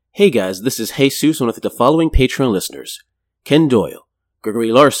Hey guys, this is Jesus, and I thank the following Patreon listeners: Ken Doyle,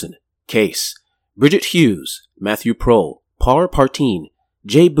 Gregory Larson, Case, Bridget Hughes, Matthew Prohl, Par Partine,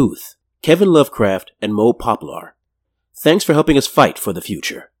 Jay Booth, Kevin Lovecraft, and Mo Poplar. Thanks for helping us fight for the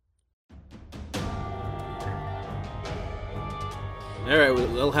future. Alright,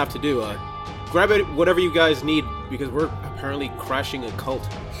 we'll have to do grab it, whatever you guys need, because we're apparently crashing a cult.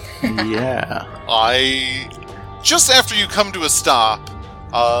 Yeah. Just after you come to a stop,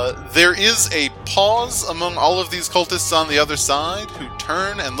 there is a pause among all of these cultists on the other side who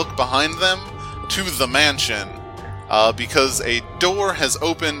turn and look behind them to the mansion, because a door has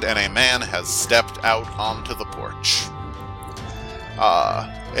opened and a man has stepped out onto the porch. Kind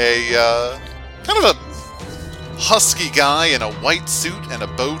of a husky guy in a white suit and a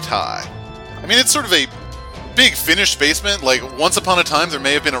bow tie. I mean, it's sort of a big finished basement. Like, once upon a time, there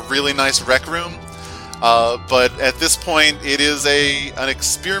may have been a really nice rec room. But at this point, it is an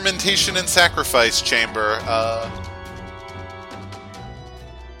experimentation and sacrifice chamber.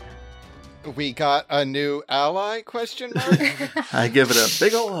 We got a new ally, question mark? I give it a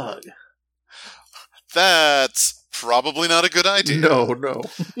big ol' hug. That's probably not a good idea. No.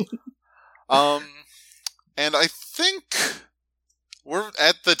 And I think we're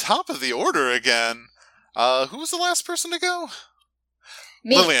at the top of the order again. Who was the last person to go?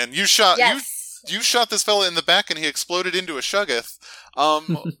 Me. Lillian, you shot... Yes. You shot this fella in the back and he exploded into a Shuggoth.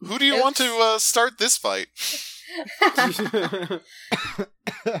 Who do you want to start this fight?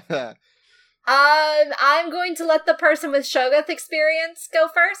 I'm going to let the person with Shoggoth experience go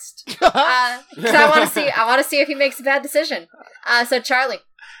first. Because I want to see if he makes a bad decision. So Charlie.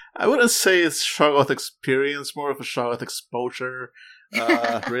 I wouldn't say it's Shoggoth experience, more of a Shoggoth exposure.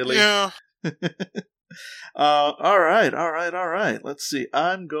 Really? Yeah. All right. Let's see.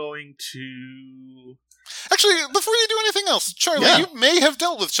 I'm going to... Actually, before you do anything else, Charlie, you may have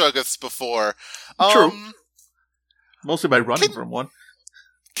dealt with Shuggoths before. True. Mostly by running from one.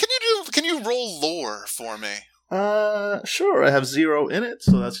 Can you roll lore for me? Sure. I have 0 in it,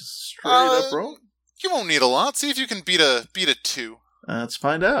 so that's just straight up roll. You won't need a lot. See if you can beat a 2. Let's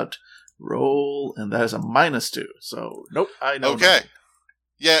find out. Roll, and that is a -2. So, nope, I know. Okay. Nothing.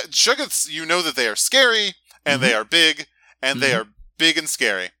 Yeah, Shuggoths, you know that they are scary, and they are big, and they are big and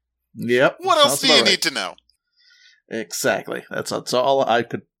scary. Yep. What else do you need to know? Exactly. That's all I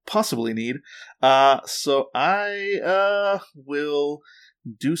could possibly need. So I will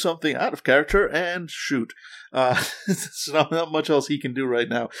do something out of character and shoot. There's not much else he can do right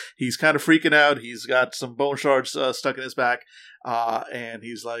now. He's kind of freaking out. He's got some bone shards stuck in his back, and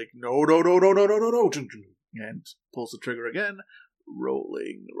he's like, no, and pulls the trigger again.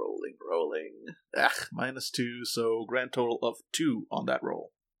 Rolling. -2, so grand total of 2 on that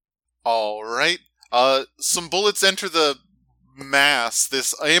roll. All right. Some bullets enter the mass,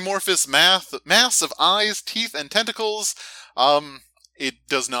 this amorphous mass of eyes, teeth, and tentacles. It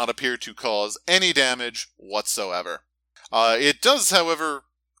does not appear to cause any damage whatsoever. It does, however,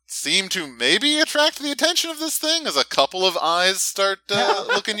 seem to maybe attract the attention of this thing as a couple of eyes start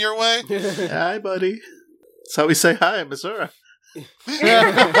looking your way. Hi, buddy. That's how we say hi, Missouri. Who's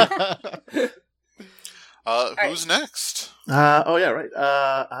next? Right.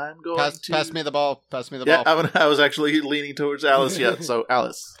 I'm going to... Pass me the ball. Yeah, I was actually leaning towards Alice yet, so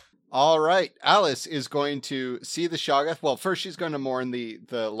Alice. All right. Alice is going to see the Shoggoth. Well, first she's going to mourn the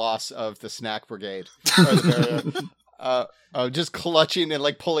loss of the snack brigade. Or the just clutching and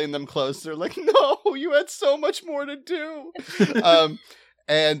like pulling them closer. Like, no, you had so much more to do.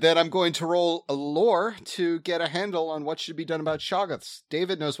 And then I'm going to roll a lore to get a handle on what should be done about Shoggoths.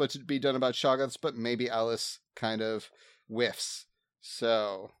 David knows what should be done about Shoggoths, but maybe Alice kind of whiffs.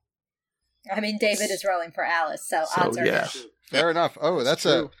 So, I mean, David is rolling for Alice, so odds are good. Fair enough. Oh,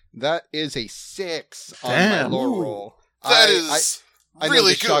 that is a 6 on Damn. my lore roll. That is I know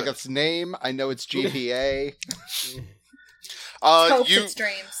really the good. Shoggoth's name. I know its GPA. Hopes and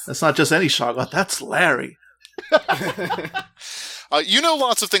dreams. That's not just any Shoggoth, that's Larry. You know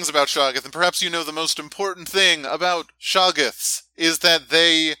lots of things about Shoggoth, and perhaps you know the most important thing about Shoggoths is that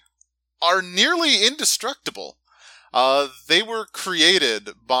they are nearly indestructible. They were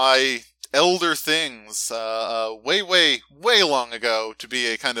created by elder things way long ago to be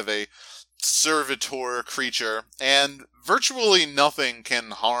a kind of a servitor creature, and virtually nothing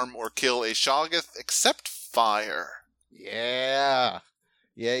can harm or kill a Shoggoth except fire. Yeah.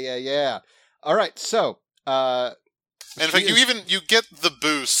 All right, so... and in fact, you get the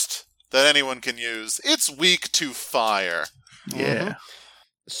boost that anyone can use. It's weak to fire. Yeah.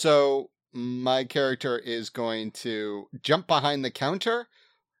 So my character is going to jump behind the counter,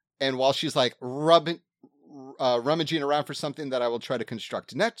 and while she's like rubbing rummaging around for something that I will try to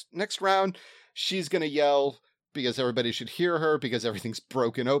construct. Next round, she's going to yell, because everybody should hear her, because everything's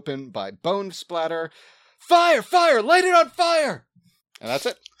broken open by bone splatter. Fire! Fire! Light it on fire! And that's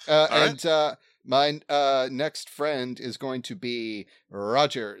it. Right. My next friend is going to be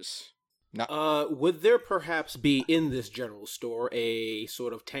Rogers. Would there perhaps be in this general store a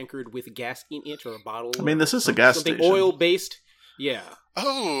sort of tankard with gas in it, or a bottle? I mean, this is a gas something station. oil-based? Yeah.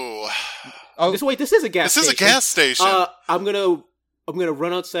 Oh, This is a gas this station. is a gas station. I'm gonna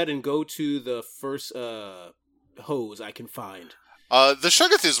run outside and go to the first hose I can find. The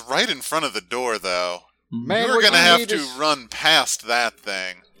Shoggoth is right in front of the door, though. Man, You're what gonna you have need to is- run past that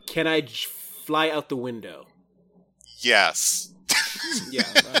thing. Can I fly out the window? Yes. Yeah.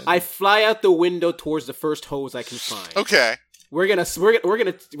 I fly out the window towards the first hose I can find. Okay. We're gonna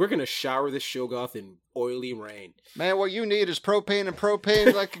shower this Shoggoth in oily rain. Man, what you need is propane and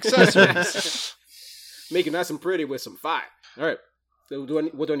propane like accessories. Make it nice and pretty with some fire. All right. So what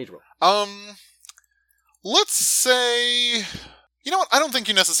do I need to roll? Let's say... You know what? I don't think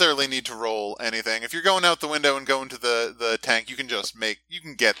you necessarily need to roll anything. If you're going out the window and going to the tank, you can just you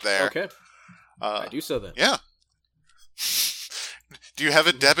can get there. Okay. I do so then. Yeah. Do you have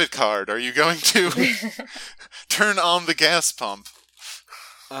a debit card? Are you going to turn on the gas pump?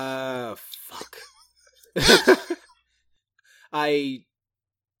 Fuck.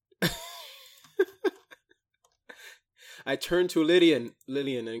 I turn to Lillian.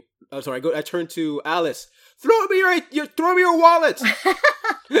 And, I turn to Alice. Throw me your wallet.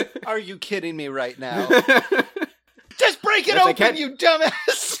 Are you kidding me right now? Just break it Yes, I open, can. you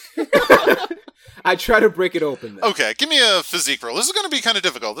dumbass! I try to break it open. Then. Okay, give me a physique roll. This is going to be kind of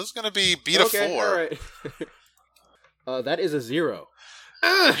difficult. This is going to be beat a 4. All right. That is a 0.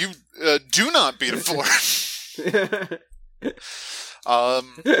 You do not beat a 4.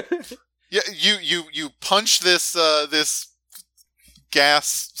 Yeah, you punch this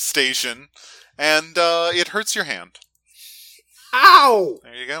gas station, and it hurts your hand. Ow!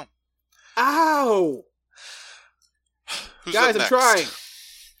 There you go. Ow! Who's Guys, up I'm next? trying.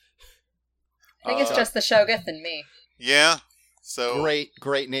 I think it's just the Shoggoth and me. Yeah. So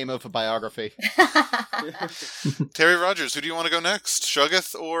Great name of a biography. Terry Rogers, who do you want to go next?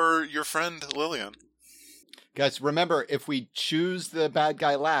 Shoggoth or your friend Lillian? Guys, remember, if we choose the bad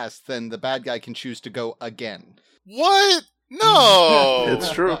guy last, then the bad guy can choose to go again. What? No.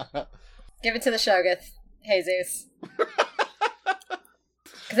 It's true. Give it to the Shoggoth, Jesus.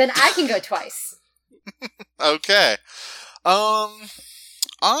 Because then I can go twice. Okay.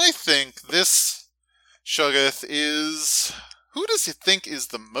 I think this Shoggoth is... Who does he think is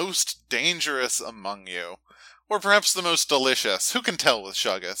the most dangerous among you? Or perhaps the most delicious? Who can tell with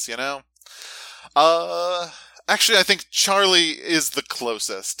Shoggoths, you know? Actually, I think Charlie is the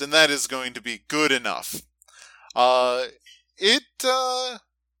closest, and that is going to be good enough. It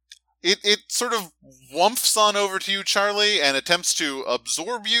sort of whumps on over to you, Charlie, and attempts to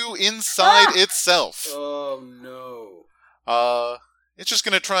absorb you inside itself. Oh no. It's just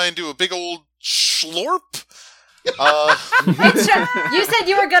gonna try and do a big old schlorp. You said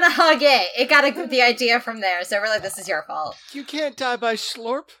you were gonna hug it. It got the idea from there, so really this is your fault. You can't die by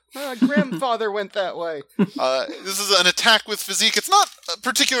slurp. My grandfather went that way. This is an attack with physique. It's not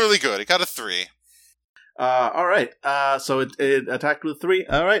particularly good. It got a 3. All right. So it attacked with 3.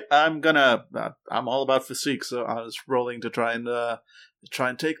 All right. I'm all about physique, so I was rolling to try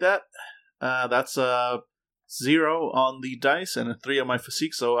and take that. That's a 0 on the dice and a 3 on my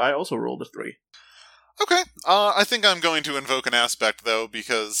physique, so I also rolled a 3. Okay. I think I'm going to invoke an aspect though,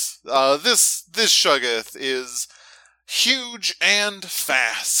 because this Shoggoth is huge and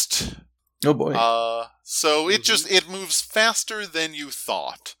fast. Oh boy. So it moves faster than you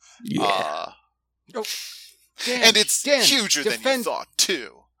thought. Yeah. Dan, And it's Dan, huger than you thought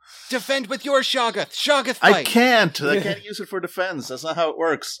too. Defend with your Shoggoth. Shoggoth I fight. can't use it for defense. That's not how it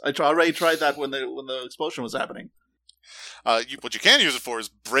works. I already tried that when the explosion was happening. What you can use it for is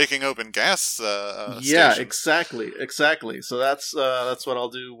breaking open gas Yeah, stations. exactly. So that's what I'll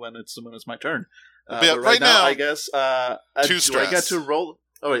do when it's my turn. But But right now, I guess 2 do stress. I get to roll?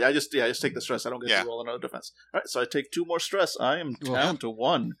 Oh, wait, I just take the stress. I don't get Yeah. to roll another defense. All right, so I take 2 more stress. I am Wow. down to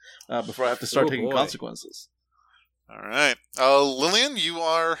 1 before I have to start Oh, taking boy. consequences. All right. Lillian, you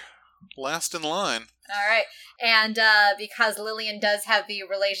are last in line. All right. And because Lillian does have the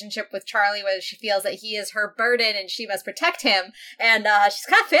relationship with Charlie where she feels that he is her burden and she must protect him, and she's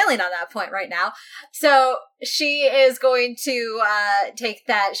kind of failing on that point right now. So she is going to take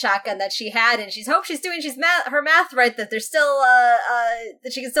that shotgun that she had, and she's doing her math right, that there's still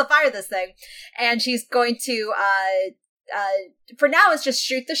that she can still fire this thing. And she's going to for now it's just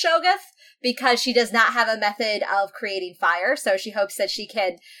shoot the Shoggoth, because she does not have a method of creating fire. So she hopes that she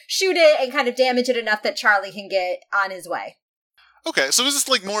can shoot it and kind of damage it enough that Charlie can get on his way. Okay, so is this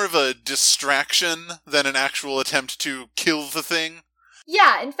like more of a distraction than an actual attempt to kill the thing?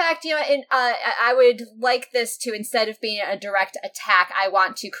 Yeah, in fact, I would like this to, instead of being a direct attack, I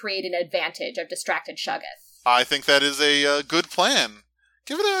want to create an advantage of distracted Shoggoth. I think that is a good plan.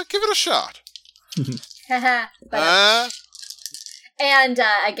 Give it a shot. And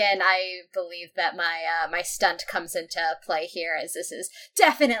again, I believe that my stunt comes into play here, as this is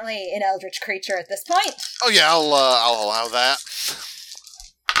definitely an eldritch creature at this point. Oh yeah, I'll allow that.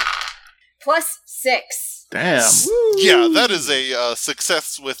 +6. Damn. Yeah, that is a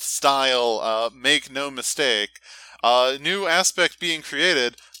success with style. Make no mistake. New aspect being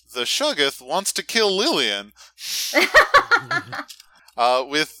created. The Shoggoth wants to kill Lillian.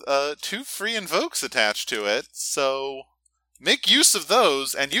 With 2 free invokes attached to it, so make use of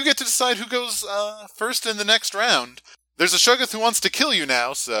those, and you get to decide who goes first in the next round. There's a Shoggoth who wants to kill you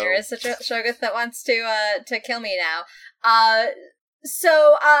now, so... There is a Shoggoth that wants to kill me now.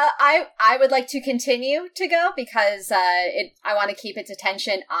 So I would like to continue to go, because I want to keep its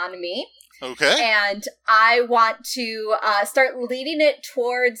attention on me. Okay. And I want to start leading it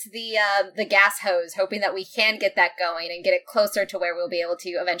towards the gas hose, hoping that we can get that going and get it closer to where we'll be able to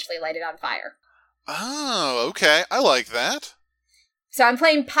eventually light it on fire. Oh, okay. I like that. So I'm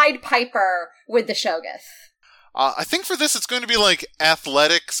playing Pied Piper with the Shoggoth. I think for this it's going to be like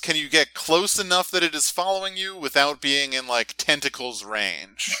athletics. Can you get close enough that it is following you without being in like tentacles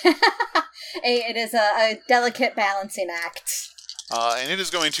range? It is a delicate balancing act. And it is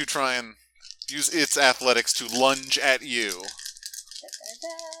going to try and use its athletics to lunge at you.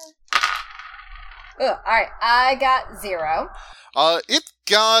 Oh, alright. I got 0. It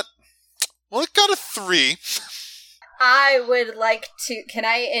got a 3. I would like to... Can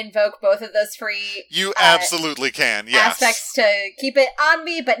I invoke both of those free... You absolutely can, yes. Aspects to keep it on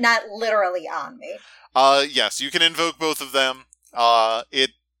me, but not literally on me. Yes, you can invoke both of them.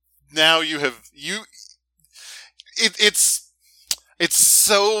 It's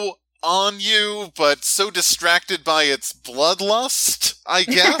so on you, but so distracted by its bloodlust, I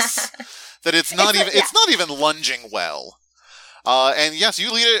guess, that it's not even lunging well. And yes,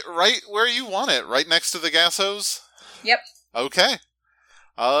 you lead it right where you want it, right next to the gas hose. Yep. Okay.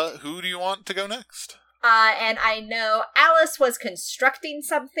 Who do you want to go next? And I know Alice was constructing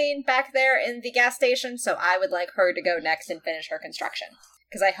something back there in the gas station, so I would like her to go next and finish her construction.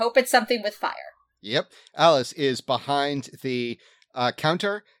 Because I hope it's something with fire. Yep. Alice is behind the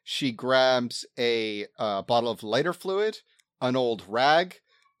counter. She grabs a bottle of lighter fluid, an old rag,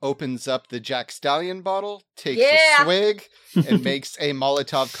 opens up the Jack Stallion bottle, takes a swig, and makes a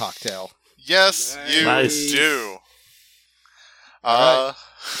Molotov cocktail. Yes, you do. Right.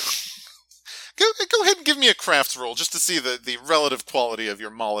 Go ahead and give me a crafts roll just to see the relative quality of your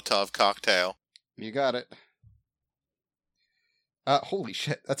Molotov cocktail. You got it. Holy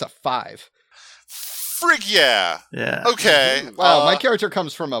shit, that's a 5. Frig yeah! Yeah. Okay. Wow, my character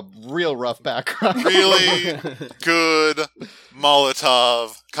comes from a real rough background. Really good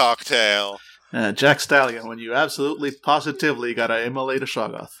Molotov cocktail. Jack Stallion, when you absolutely positively gotta immolate a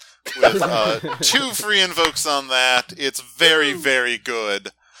Shoggoth. With 2 free invokes on that, it's very, very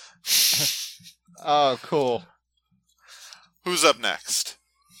good. Oh, cool. Who's up next?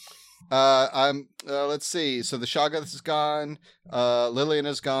 Let's see. So the Shoggoth is gone. Lillian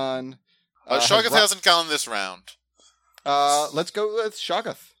is gone. Shoggoth hasn't gone this round. Let's go with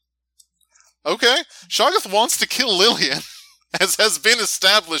Shoggoth. Okay. Shoggoth wants to kill Lillian, as has been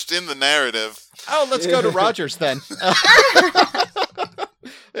established in the narrative. Oh, let's go to Rogers then.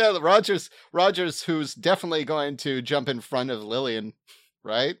 Yeah, the Rogers, who's definitely going to jump in front of Lillian,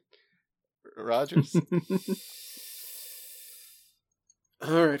 right? Rogers.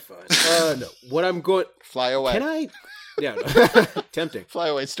 All right, fine. No, what I'm going... Fly away. Can I... Yeah, no. Tempting. Fly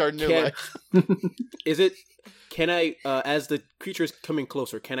away, start a new life. Is it... Can I, as the creature's coming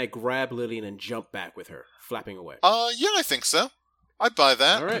closer, can I grab Lillian and jump back with her, flapping away? Yeah, I think so. I'd buy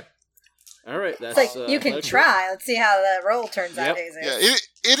that. All right. That's it's like, you can try. Let's see how the roll turns out, Daisy. Yeah,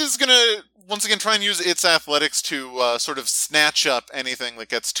 it is gonna, once again, try and use its athletics to sort of snatch up anything that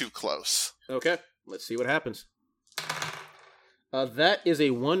gets too close. Okay, let's see what happens. That is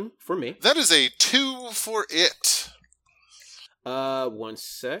a 1 for me. That is a 2 for it. 1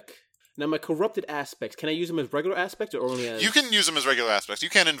 sec. Now, my corrupted aspects, can I use them as regular aspects or only as... You can use them as regular aspects. You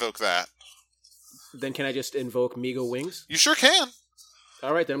can invoke that. Then can I just invoke Migo Wings? You sure can.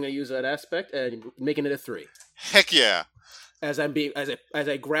 All right, then I'm going to use that aspect and making it a 3. Heck yeah. As I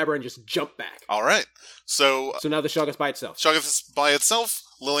grab her and just jump back. All right. So now the Shoggoth's by itself. Shoggoth is by itself.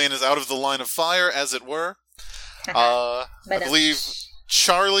 Lillian is out of the line of fire, as it were. I believe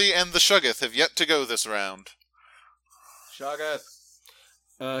Charlie and the Shoggoth have yet to go this round. Shoggoth.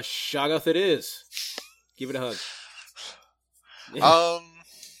 Shoggoth it is. Give it a hug.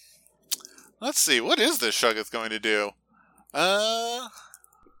 Let's see. What is this Shoggoth going to do?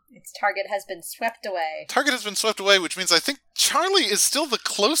 Its target has been swept away. Target has been swept away, which means I think Charlie is still the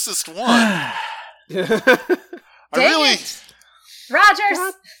closest one. It.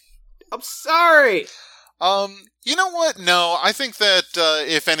 Rogers! I'm sorry! You know what? No, I think that,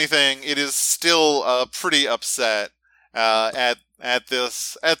 if anything, it is still, pretty upset, at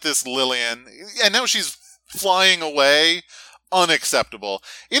this Lillian. And now she's flying away. Unacceptable.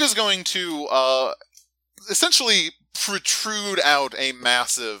 It is going to, essentially protrude out a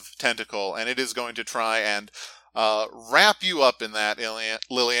massive tentacle, and it is going to try and wrap you up in that,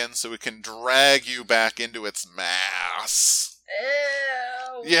 Lillian, so it can drag you back into its mass.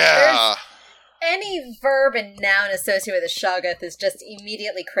 Ew. Yeah. Any verb and noun associated with a Shoggoth is just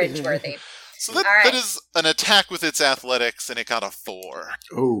immediately cringeworthy. So that is an attack with its athletics, and it got a 4.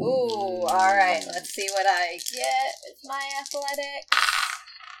 Ooh, alright. Let's see what I get with my athletics.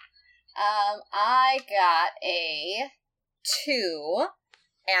 I got a 2,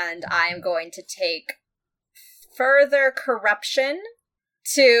 and I'm going to take further corruption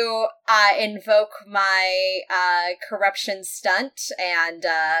to invoke my corruption stunt and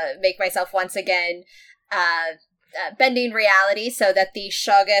make myself once again bending reality so that the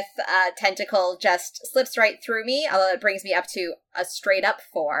Shoggoth tentacle just slips right through me, although it brings me up to a straight up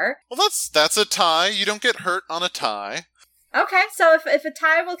 4. Well, that's a tie. You don't get hurt on a tie. Okay, so if a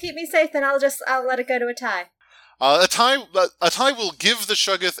tie will keep me safe, then I'll let it go to a tie. A tie will give the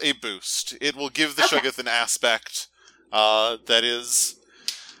Shoggoth a boost. It will give the Shoggoth an aspect that is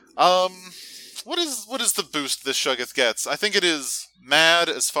what is the boost this Shoggoth gets? I think it is mad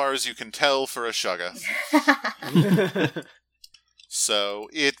as far as you can tell for a Shoggoth. So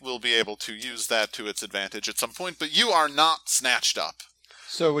it will be able to use that to its advantage at some point, but you are not snatched up.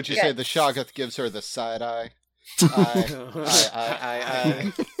 So would you say the Shoggoth gives her the side eye?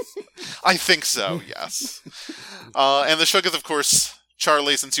 I. I think so, yes. And the Shoggoth, of course,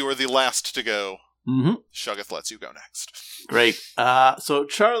 Charlie, since you are the last to go, Shoggoth lets you go next. Great. So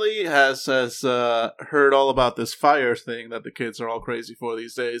Charlie has heard all about this fire thing that the kids are all crazy for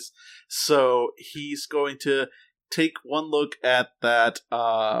these days. So he's going to take one look at that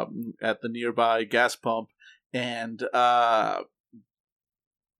at the nearby gas pump and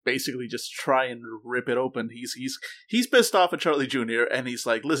basically just try and rip it open. He's pissed off at Charlie Jr. and he's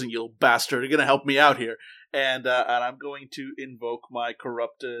like, "Listen, you little bastard, you're gonna help me out here." And I'm going to invoke my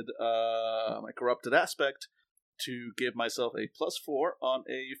corrupted aspect to give myself a +4 on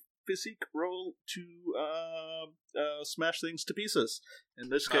a physique roll to smash things to pieces. In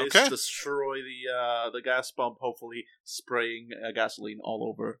this case, destroy the gas pump, hopefully spraying gasoline all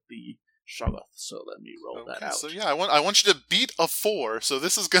over the Shoggoth. So let me roll that out. So yeah, I want you to beat a 4. So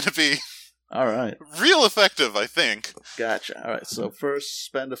this is going to be all right, real effective, I think. Gotcha. All right. So first,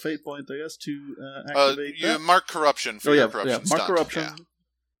 spend a fate point, I guess, to activate. You mark corruption for your corruption. Mark stunt. corruption. Yeah.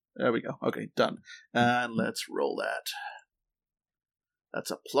 There we go. Okay, done. And let's roll that. That's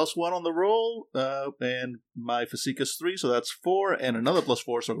a +1 on the roll, and my physique is 3, so that's 4, and another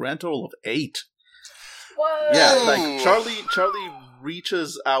 +4, so a grand total of 8. Whoa! Yeah, like Charlie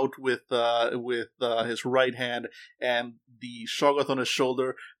reaches out with his right hand, and the Shoggoth on his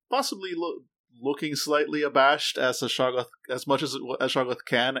shoulder, possibly looking slightly abashed as much as a Shoggoth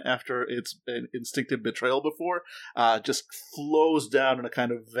can after its instinctive betrayal before, just flows down in a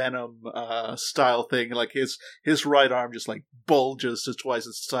kind of Venom style thing. Like his right arm just like bulges to twice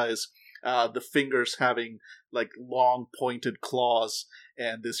its size. The fingers having like long pointed claws,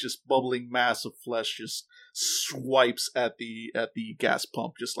 and this just bubbling mass of flesh just swipes at the gas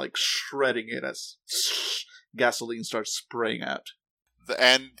pump, just like shredding it as gasoline starts spraying out.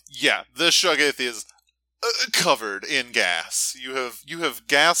 And yeah, the Shoggoth is covered in gas. You have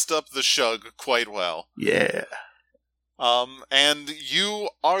gassed up the Shug quite well. Yeah. And you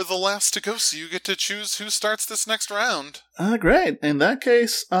are the last to go, so you get to choose who starts this next round. Great. In that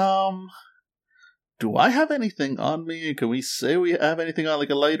case, do I have anything on me? Can we say we have anything on,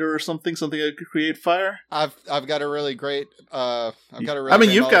 like a lighter or something that could create fire? I've got a really great. You've got a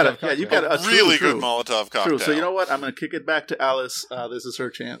really good Molotov cocktail. True. So you know what? I'm going to kick it back to Alice. This is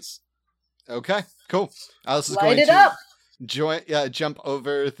her chance. Okay, cool. Alice is Light going it to up. jump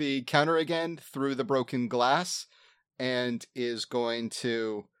over the counter again through the broken glass, and is going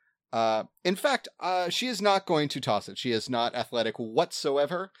to. In fact, she is not going to toss it. She is not athletic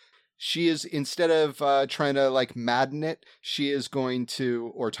whatsoever. she is, instead of trying to like Madden it, she is going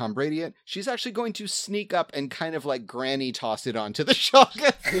to, or Tom Brady it, she's actually going to sneak up and kind of like granny toss it onto the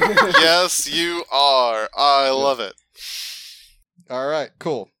Shoggoth. Yes, you are. I love it. All right,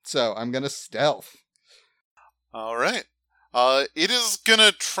 cool. So I'm going to stealth. All right. It is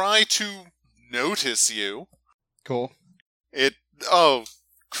gonna try to notice you. Cool. Oh,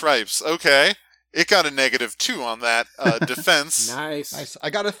 cripes. Okay. It got a -2 on that defense. Nice. I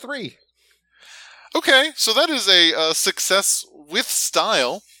got a 3. Okay, so that is a success with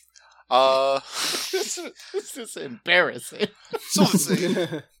style. This is embarrassing. So let's see.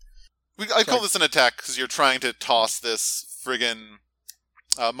 I call this an attack because you're trying to toss this friggin'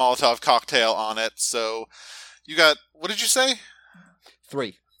 Molotov cocktail on it. So you got, what did you say?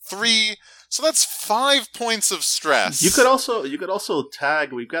 3. 3. So that's 5 points of stress. You could also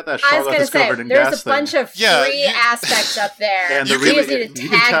tag. We've got that I was Shoggoth going to that's say, covered in there's gas a bunch thing. of free aspects up there. And you the really- just need to you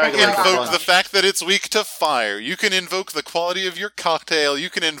can tag tag the it hell with out Invoke of the them. fact that it's weak to fire. You can invoke the quality of your cocktail. You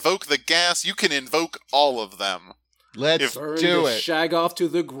can invoke the gas. You can invoke all of them. Let's Burn do the it. shag off to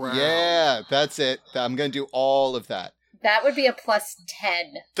the ground. Yeah, that's it. I'm going to do all of that. That would be a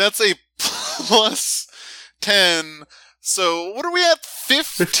 +10. That's a +10. So what are we at?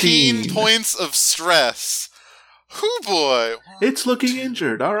 15 points of stress. Hoo boy. It's looking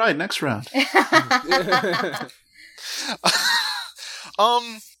injured. All right, next round.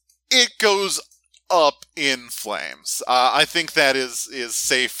 It goes up in flames. I think that is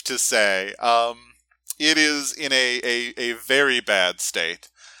safe to say. It is in a very bad state.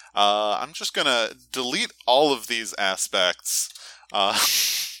 I'm just gonna delete all of these aspects,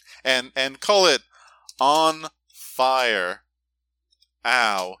 and call it on fire.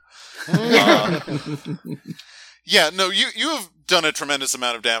 Ow. Yeah, no, you have done a tremendous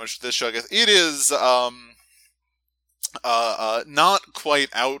amount of damage to this Shoggoth. It is not quite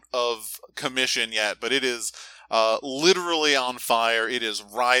out of commission yet, but it is literally on fire. It is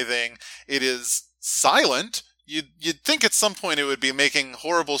writhing. It is silent. You'd think at some point it would be making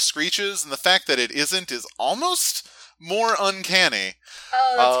horrible screeches, and the fact that it isn't is almost more uncanny.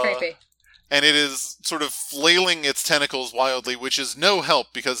 Oh, that's creepy. And it is sort of flailing its tentacles wildly, which is no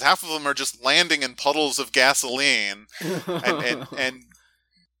help because half of them are just landing in puddles of gasoline and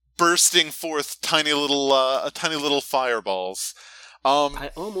bursting forth tiny little fireballs.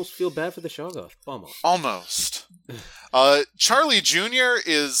 I almost feel bad for the Shoggoth. Almost. Charlie Jr.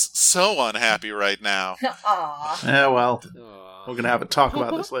 is so unhappy right now. Aw. Yeah, well, Aw. we're gonna have a talk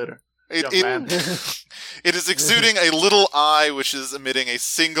about this later. Young man. It is exuding a little eye, which is emitting a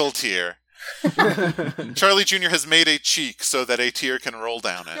single tear. Charlie Jr. has made a cheek so that a tear can roll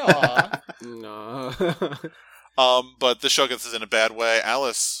down it. Aw. No. But the Shoggoth is in a bad way.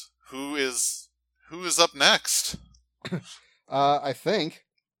 Alice, who is up next? I think.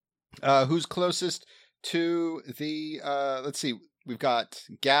 Who's closest to the, let's see, we've got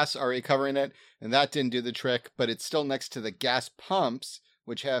gas already covering it, and that didn't do the trick, but it's still next to the gas pumps,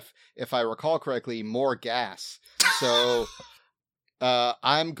 which have, if I recall correctly, more gas. So,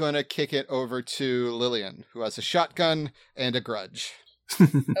 I'm gonna kick it over to Lillian, who has a shotgun and a grudge.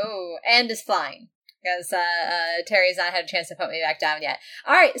 Oh, and is flying. Because Terry's not had a chance to put me back down yet.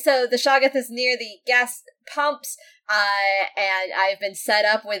 Alright, so the Shoggoth is near the gas pumps, and I've been set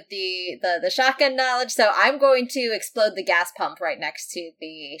up with the shotgun knowledge, so I'm going to explode the gas pump right next to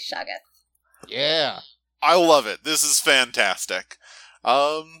the Shoggoth. Yeah. I love it. This is fantastic.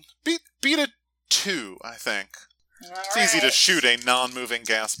 Beat a 2, I think. It's easy to shoot a non-moving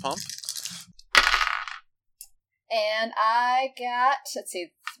gas pump. And I got, let's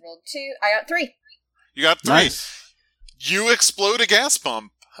see, rolled 2. I got 3. You got 3. Nice. You explode a gas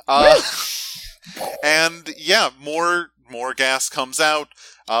pump. And yeah, more gas comes out.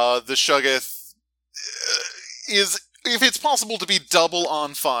 The Shoggoth is, if it's possible to be double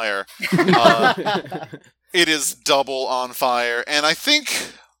on fire, it is double on fire. And I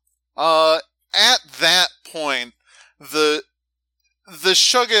think at that point, the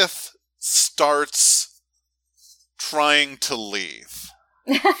Shoggoth starts trying to leave.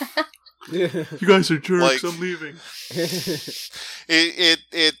 You guys are jerks. Like- I'm leaving.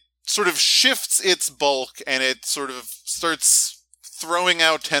 It sort of shifts its bulk and it sort of starts throwing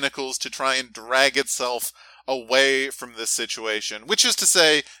out tentacles to try and drag itself away from this situation. Which is to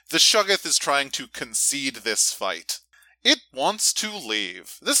say, the Shoggoth is trying to concede this fight. It wants to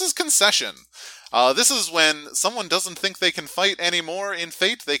leave. This is concession. This is when someone doesn't think they can fight anymore in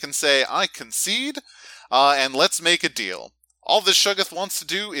Fate. They can say, I concede, and let's make a deal. All this Shoggoth wants to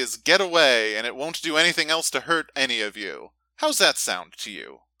do is get away, and it won't do anything else to hurt any of you. How's that sound to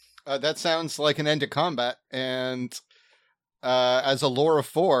you? That sounds like an end to combat, and as a lore of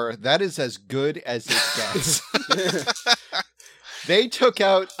 4, that is as good as it gets. They took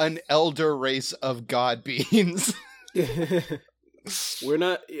out an elder race of god beings. We're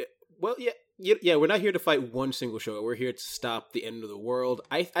not. Well, yeah. We're not here to fight one single show. We're here to stop the end of the world.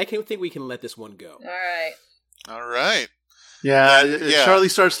 I can't think we can let this one go. All right. Yeah, Yeah. Charlie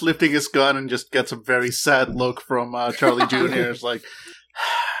starts lifting his gun and just gets a very sad look from Charlie Jr. It's like,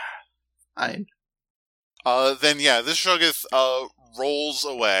 fine. Then this Shoggoth rolls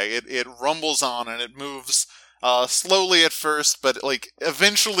away. It rumbles on and it moves slowly at first, but like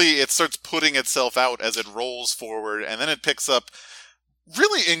eventually it starts putting itself out as it rolls forward, and then it picks up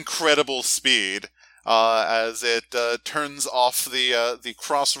really incredible speed as it turns off the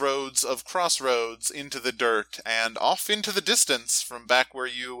crossroads of Crossroads into the dirt and off into the distance from back where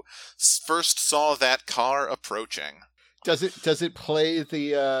you first saw that car approaching. Does it play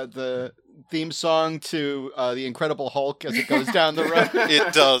the theme song to the Incredible Hulk as it goes down the road?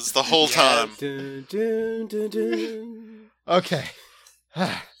 It does the whole time. Dun, dun, dun, dun. Okay.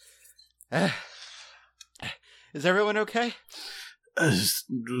 Is everyone okay?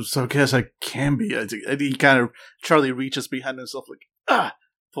 So I guess I can be. Charlie reaches behind himself like,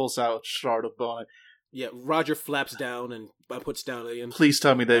 pulls out shard of bone. Yeah, Roger flaps down and puts down the end. Please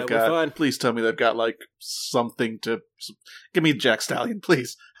tell me they've we're fine. got. Please tell me they've got like something to. Give me Jack Stallion,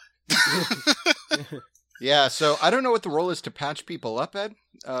 please. Yeah, so I don't know what the role is to patch people up, Ed,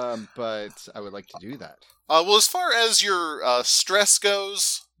 but I would like to do that. Well, as far as your stress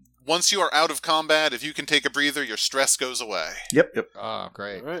goes, once you are out of combat, if you can take a breather, your stress goes away. Yep. Oh,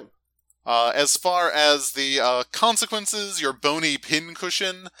 great. All right. As far as the consequences, your bony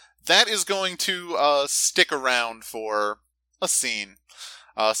pincushion, that is going to stick around for a scene,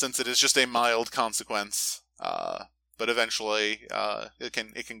 since it is just a mild consequence. But eventually, it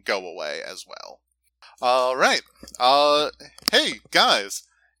can go away as well. All right. Hey guys,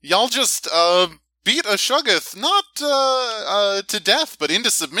 y'all just beat a Shoggoth not to death, but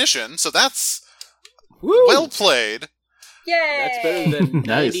into submission. So that's Woo! well played. Yay! That's better than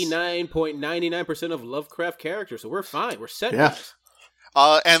Nice. 99.99% of Lovecraft characters, so we're fine. We're set. Yeah.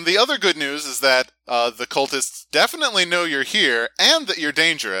 guys. And the other good news is that the cultists definitely know you're here and that you're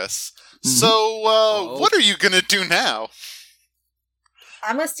dangerous. So, what are you gonna do now?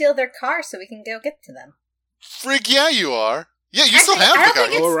 I'm gonna steal their car so we can go get to them. Frig, yeah, you are. Yeah, you still have I the don't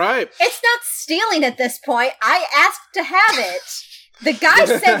think car. All right. It's not stealing at this point. I asked to have it. The guy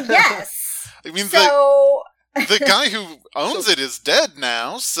said yes. I mean, So the guy who owns it is dead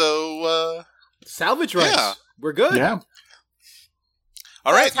now, so, Salvage rights. Yeah. We're good. Yeah.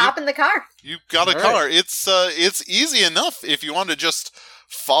 all right, let's hop in the car. you got a All car. It's easy enough if you want to just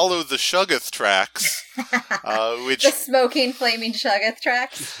follow the Shoggoth tracks, which The smoking, flaming Shoggoth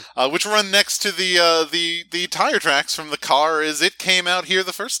tracks. which run next to the tire tracks from the car as it came out here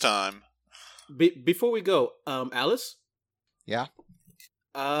the first time. Before we go, Alice? Yeah?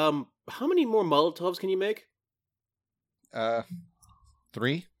 How many more Molotovs can you make?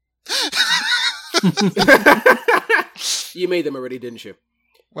 3? You made them already, didn't you?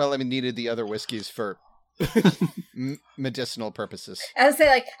 Well, I mean, needed the other whiskeys for medicinal purposes. I would say,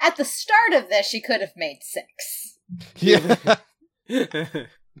 like, at the start of this, she could have made 6. Yeah.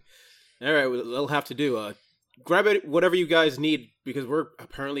 All right, well, that'll have to do. Grab it, whatever you guys need, because we're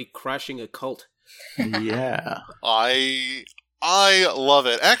apparently crashing a cult. Yeah. I love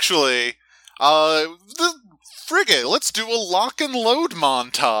it. Actually, frigate, let's do a lock and load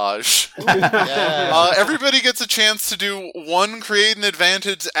montage. Yeah. Everybody gets a chance to do one create an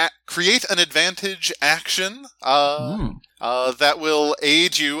advantage action that will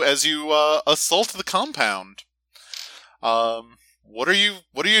aid you as you assault the compound. What are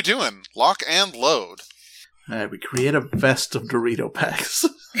you doing? Lock and load. Alright, we create a vest of Dorito packs.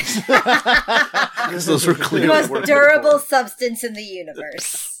 Because those were The clearly most working durable before. substance in the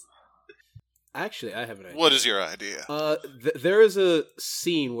universe. Actually, I have an idea. What is your idea? There is a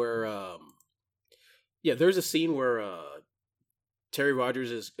scene where, Terry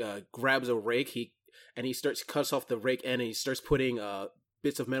Rogers grabs a rake. He cuts off the rake end, and he starts putting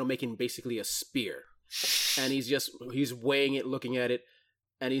bits of metal, making basically a spear. And he's weighing it, looking at it,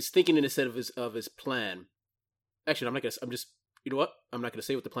 and he's thinking instead of his plan. Actually, you know what? I'm not gonna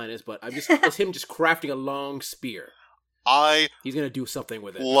say what the plan is, but it's him just crafting a long spear. I He's gonna do something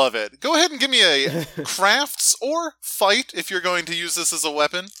with it. love it. Go ahead and give me a crafts or fight if you're going to use this as a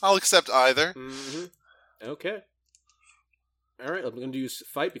weapon. I'll accept either. Mm-hmm. Okay. All right, I'm going to use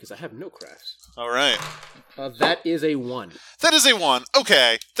fight because I have no crafts. All right. That is a 1. That is a 1.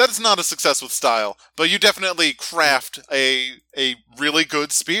 Okay, that is not a success with style, but you definitely craft a really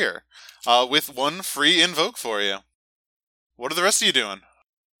good spear with 1 free invoke for you. What are the rest of you doing?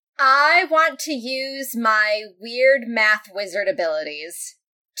 I want to use my weird math wizard abilities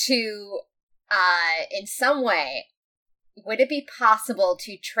to, in some way, would it be possible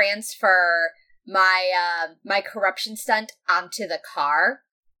to transfer my corruption stunt onto the car?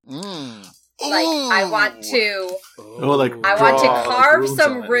 Like, I want to... I want to carve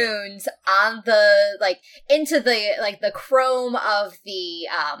some runes on the, into the chrome of the,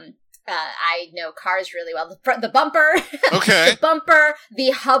 I know cars really well. The bumper. Okay. The bumper,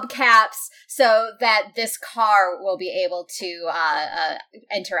 the hubcaps, so that this car will be able to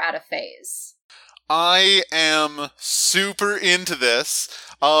enter out of phase. I am super into this.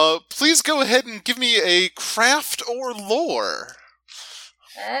 Please go ahead and give me a craft or lore.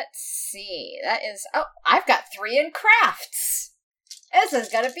 Let's see. That is... Oh, I've got 3 in crafts. This is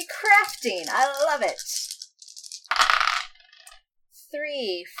gonna be crafting. I love it.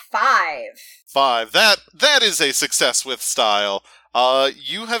 3, 5. 5. That is a success with style.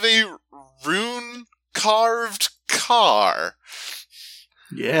 You have a rune-carved car.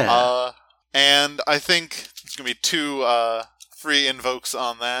 Yeah. And I think there's going to be 2 free invokes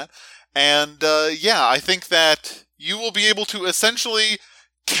on that. And yeah, I think that you will be able to essentially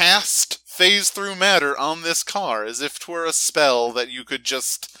cast phase through matter on this car as if 'twere a spell that you could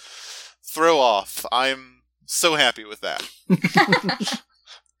just throw off. I'm so happy with that.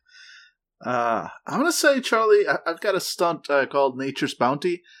 I'm gonna say, Charlie, I've got a stunt called Nature's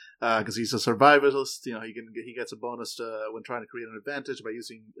Bounty, because he's a survivalist. You know, he gets a bonus when trying to create an advantage by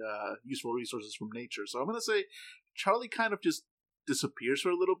using useful resources from nature. So I'm gonna say Charlie kind of just disappears for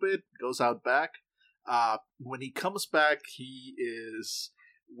a little bit, goes out back. When he comes back, he is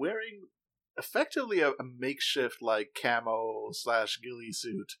wearing effectively a makeshift like camo / ghillie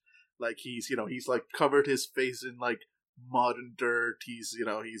suit. Like he's like covered his face in like mud and dirt. He's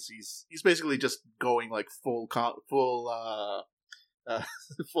basically just going like full combat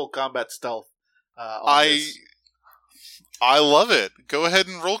stealth. I love it. Go ahead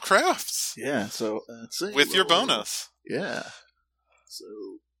and roll crafts. Yeah, so let's see. With your bonus. Yeah. So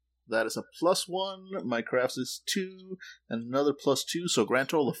that is a +1. My crafts is 2, and another +2, so grand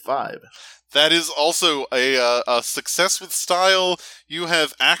total of 5. That is also a success with style. You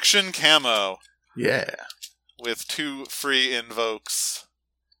have action camo. Yeah. With 2 free invokes.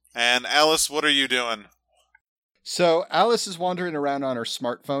 And Alice, what are you doing? So Alice is wandering around on her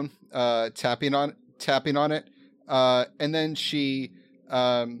smartphone, tapping on it, and then she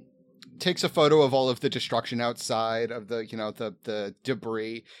takes a photo of all of the destruction outside of the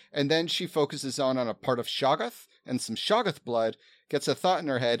debris, and then she focuses on a part of Shoggoth and some Shoggoth blood, gets a thought in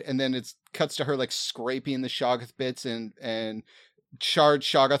her head, and then it cuts to her like scraping the Shoggoth bits and charred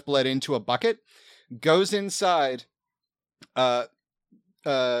Shoggoth blood into a bucket, goes inside,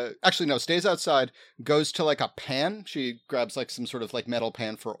 actually no, stays outside, goes to like a pan. She grabs like some sort of like metal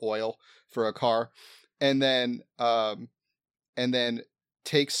pan for oil for a car, and then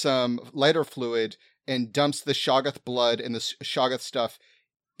takes some lighter fluid and dumps the Shoggoth blood and the Shoggoth stuff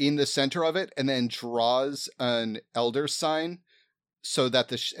in the center of it, and then draws an elder sign so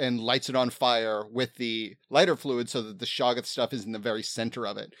that and lights it on fire with the lighter fluid so that the Shoggoth stuff is in the very center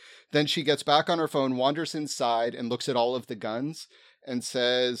of it. Then she gets back on her phone, wanders inside, and looks at all of the guns and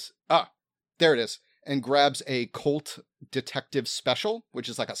says, there it is, and grabs a Colt Detective Special, which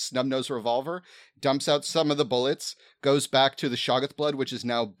is like a snub-nose revolver, dumps out some of the bullets, goes back to the Shoggoth blood, which is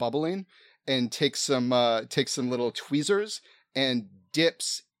now bubbling, and takes some little tweezers and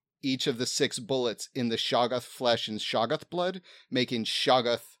dips each of the 6 bullets in the Shoggoth flesh and Shoggoth blood, making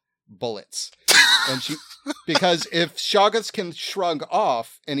Shoggoth bullets. And she, because if Shoggoths can shrug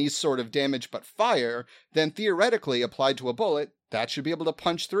off any sort of damage but fire, then theoretically, applied to a bullet, that should be able to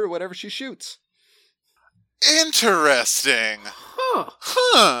punch through whatever she shoots. Interesting. Huh.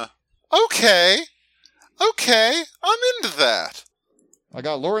 Okay. I'm into that. I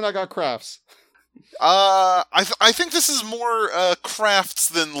got lore and I got crafts. I think this is more crafts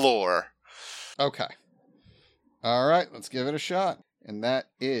than lore. Okay. All right, let's give it a shot. And that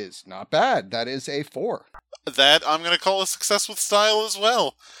is not bad. That is a 4. That I'm going to call a success with style as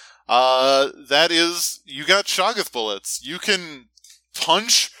well. That is, you got Shoggoth bullets. You can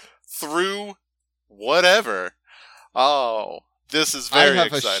punch through whatever. Oh, this is very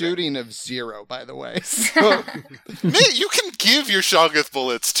exciting. I have a shooting of 0, by the way. So. Nate, you can give your Shoggoth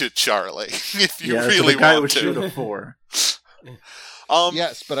bullets to Charlie if you really the guy want would to. shoot a 4.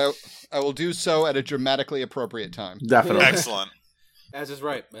 Yes, but I will do so at a dramatically appropriate time. Definitely. Excellent. As is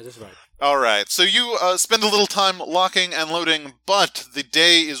right. All right, so you spend a little time locking and loading, but the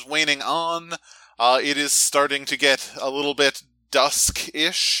day is waning on. It is starting to get a little bit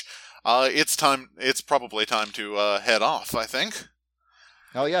dusk-ish. it's time. It's probably time to head off, I think.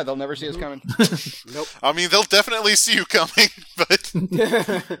 Hell yeah, they'll never see us coming. Nope. I mean, they'll definitely see you coming, but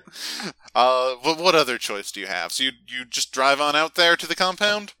what other choice do you have? So you just drive on out there to the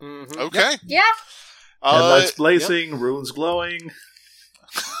compound? Mhm. Okay. Yeah. Headlights blazing, runes glowing,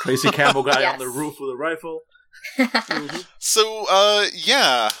 crazy camel guy Yes. on the roof with a rifle. Mhm. So,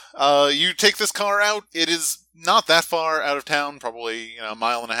 you take this car out. It is not that far out of town, probably, a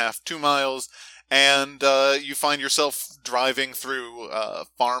mile and a half, 2 miles, and you find yourself driving through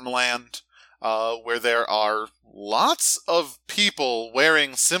farmland, where there are lots of people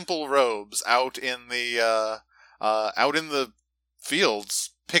wearing simple robes out in the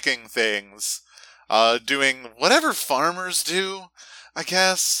fields, picking things, doing whatever farmers do, I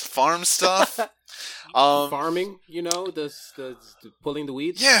guess, farm stuff. Farming, the pulling the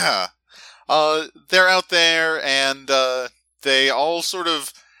weeds. Yeah. They're out there, and they all sort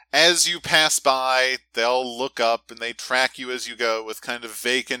of, as you pass by, they'll look up and they track you as you go with kind of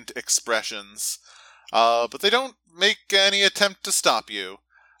vacant expressions. But they don't make any attempt to stop you.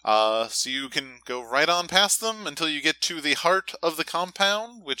 So you can go right on past them until you get to the heart of the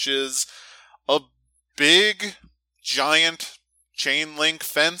compound, which is a big, giant chain link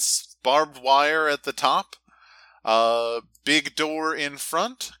fence, barbed wire at the top. Big door in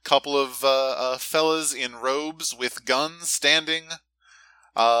front, couple of fellas in robes with guns standing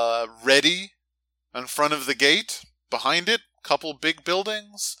ready in front of the gate. Behind it, couple big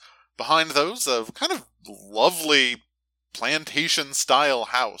buildings. Behind those, a kind of lovely plantation-style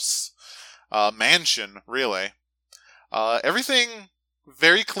house. Mansion, really. Everything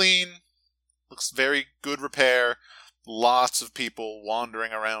very clean, looks very good repair. Lots of people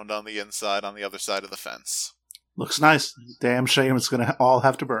wandering around on the inside, on the other side of the fence. Looks nice. Damn shame it's going to all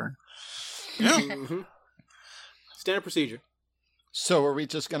have to burn. Yeah. Mhm. Standard procedure. So are we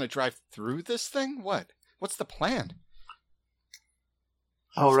just going to drive through this thing? What? What's the plan?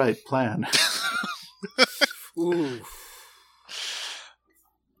 All right, plan. Ooh.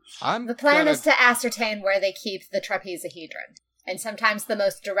 The plan is to ascertain where they keep the trapezahedron. And sometimes the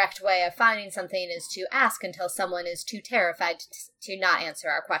most direct way of finding something is to ask until someone is too terrified to not answer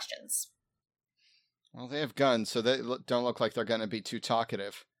our questions. Well, they have guns, so they don't look like they're going to be too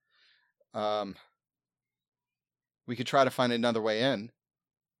talkative. We could try to find another way in.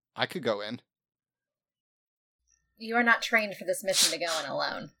 I could go in. You are not trained for this mission to go in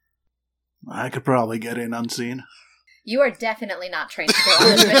alone. I could probably get in unseen. You are definitely not trained to go on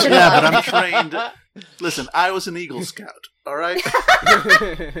this mission Yeah, alone. but I'm trained. Listen, I was an Eagle Scout, all right?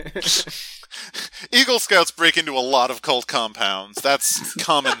 Eagle Scouts break into a lot of cult compounds. That's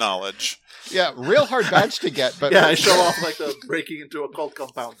common knowledge. Yeah, real hard badge to get, but Yeah, I show off like the breaking into a cult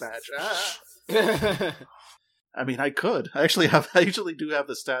compound badge. I mean, I could. I usually do have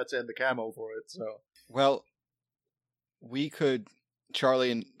the stats and the camo for it, so. well, we could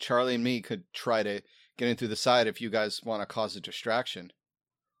Charlie and me could try to get in through the side if you guys want to cause a distraction.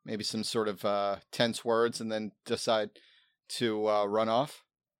 Maybe some sort of tense words and then decide to run off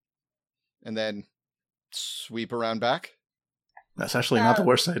and then sweep around back. That's actually not the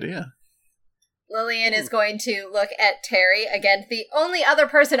worst idea. Lillian is going to look at Terry, again, the only other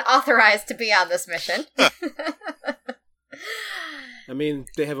person authorized to be on this mission. I mean,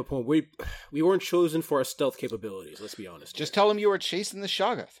 they have a point. We weren't chosen for our stealth capabilities, let's be honest. Just tell him you were chasing the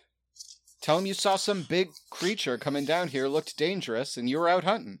Shoggoth. Tell him you saw some big creature coming down here, looked dangerous, and you were out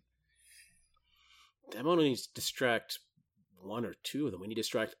hunting. That only needs to distract one or two of them. We need to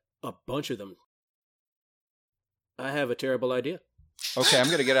distract a bunch of them. I have a terrible idea. Okay, I'm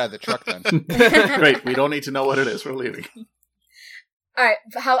going to get out of the truck then. Great, we don't need to know what it is. We're leaving. All right.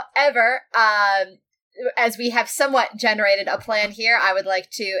 However, as we have somewhat generated a plan here, I would like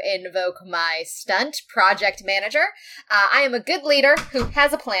to invoke my stunt project manager. I am a good leader who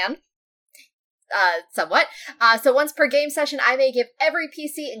has a plan. Somewhat. So once per game session, I may give every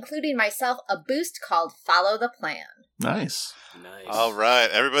PC, including myself, a boost called Follow the Plan. Nice. Nice. All right,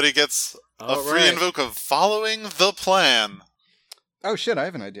 everybody gets a free invoke of Following the Plan. Oh shit, I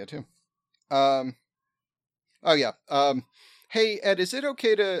have an idea too. Hey Ed, is it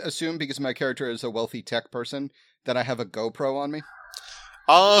okay to assume, because my character is a wealthy tech person, that I have a GoPro on me?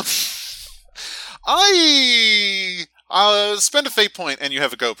 I spend a fate point and you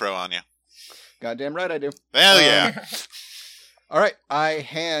have a GoPro on you. Goddamn right I do. Hell yeah. All right, I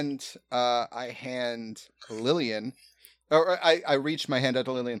hand Lillian, or I reach my hand out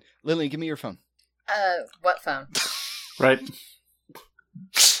to Lillian. Lillian, give me your phone. What phone? Right.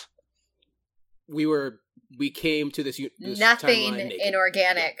 We came to this Nothing timeline naked.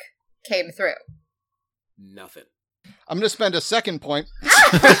 inorganic came through. Nothing. I'm going to spend a second point.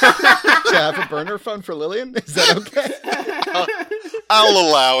 to have a burner phone for Lillian? Is that okay? I'll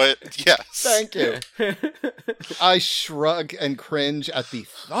allow it. Yes. Thank you. I shrug and cringe at the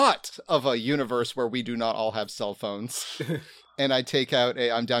thought of a universe where we do not all have cell phones. And I take out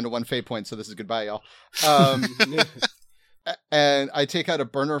I'm down to 1 fate point, so this is goodbye, y'all. And I take out a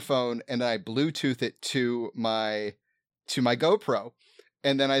burner phone and I Bluetooth it to my GoPro.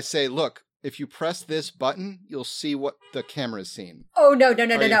 And then I say, look, if you press this button, you'll see what the camera's seen. Oh, no. Don't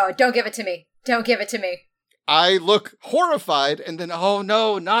give it to me. Don't give it to me. I look horrified and then, oh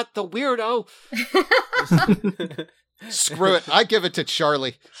no, not the weirdo. Screw it. I give it to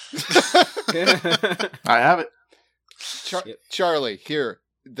Charlie. I have it. Charlie, here.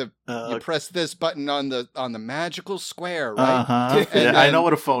 You press this button on the magical square, right? Yeah, I know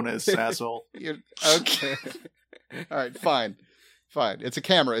what a phone is, asshole. Okay. All right, fine. It's a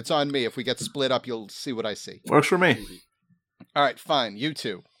camera. It's on me. If we get split up, you'll see what I see. Works for me. All right, fine. You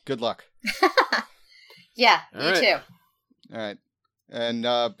two. Good luck. Yeah, All you right. too. All right. And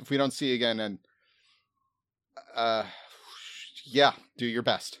if we don't see you again, then yeah, do your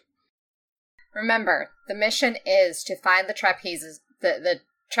best. Remember, the mission is to find the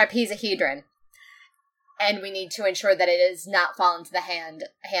trapezahedron, and we need to ensure that it does not fall into the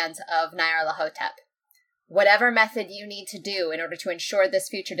hands of Nyarlathotep. Whatever method you need to do in order to ensure this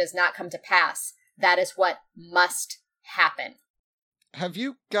future does not come to pass, that is what must happen. Have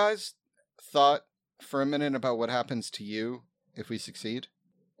you guys thought for a minute about what happens to you if we succeed?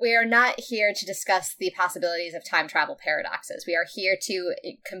 We are not here to discuss the possibilities of time travel paradoxes. We are here to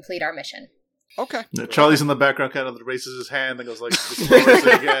complete our mission. Okay. Charlie's in the background, kind of raises his hand and goes like, this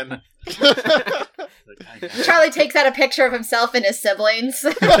again. Charlie takes out a picture of himself and his siblings.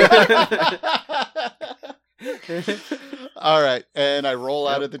 All right, and I roll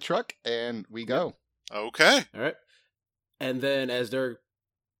out of the truck, and we go. Okay. All right. And then as they're,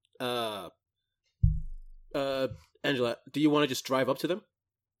 Angela, do you want to just drive up to them?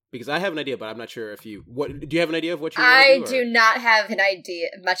 Because I have an idea, but I'm not sure if you. Do you have an idea of what you want I to do? do not have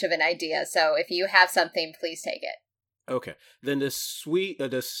much of an idea. So if you have something, please take it. Okay. Then the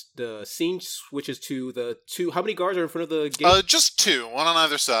scene switches to the two. How many guards are in front of the gate? Just 2, one on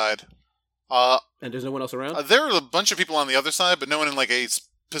either side. And there's no one else around? There are a bunch of people on the other side, but no one in like a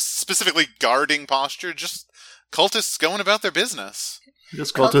specifically guarding posture. Just cultists going about their business.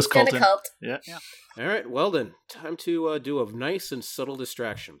 Just cultist Cult culting. and a cult. Yeah. All right, well then, time to do a nice and subtle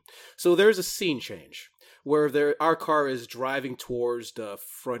distraction. So there's a scene change where our car is driving towards the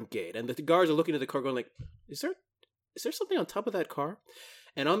front gate, and the guards are looking at the car going like, is there something on top of that car?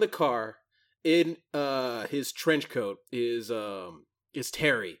 And on the car, in his trench coat, is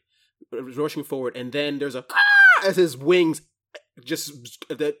Terry rushing forward, and then there's a as his wings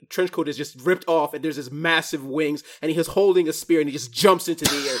the trench coat is just ripped off, and there's this massive wings, and he is holding a spear, and he just jumps into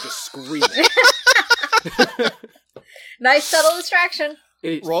the air, just screaming. Nice subtle distraction.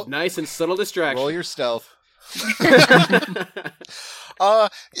 Nice and subtle distraction. Roll your stealth. I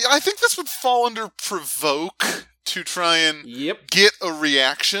think this would fall under provoke to try and get a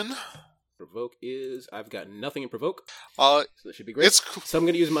reaction. Provoke is I've got nothing in provoke. So that should be great. It's cool. So I'm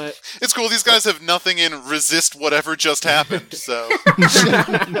going to use my. It's cool. These guys have nothing in resist whatever just happened. So.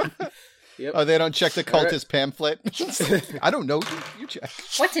 Yep. Oh, they don't check the cultist pamphlet? I don't know. You check.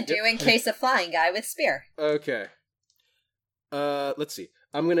 What to do in case of flying guy with spear. Okay. Let's see.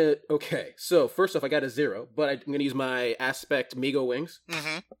 I'm going to... Okay. So, first off, I got a 0, but I'm going to use my aspect Migo wings.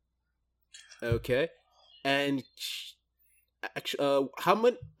 Mm-hmm. Okay. And... how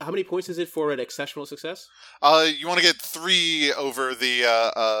many points is it for an exceptional success? You want to get 3 over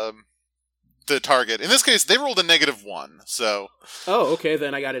the target. In this case, they rolled a -1, so... Oh, okay,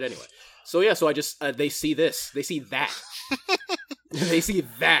 then I got it anyway. So yeah, so I just, they see this. They see that. They see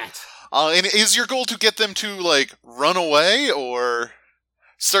that. And is your goal to get them to, like, run away, or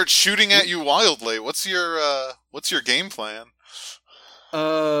start shooting at you wildly? What's your game plan?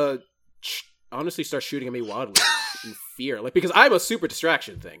 Honestly, start shooting at me wildly in fear. Like, because I'm a super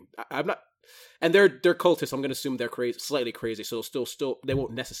distraction thing. I'm not... And they're cultists. I'm going to assume they're slightly crazy, so still, they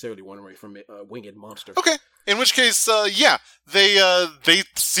won't necessarily run away from a winged monster. Okay. In which case, they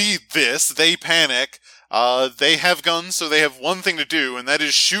see this, they panic. They have guns, so they have one thing to do, and that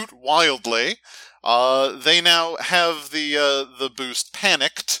is shoot wildly. They now have the boost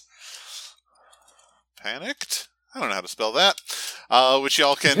panicked. Panicked? I don't know how to spell that. Which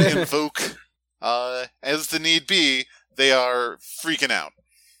y'all can invoke as the need be. They are freaking out.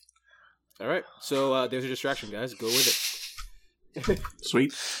 All right, so there's a distraction, guys. Go with it.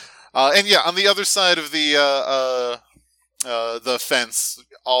 Sweet. And yeah, on the other side of the fence,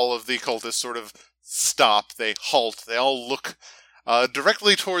 all of the cultists sort of stop. They halt. They all look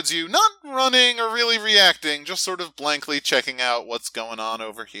directly towards you, not running or really reacting, just sort of blankly checking out what's going on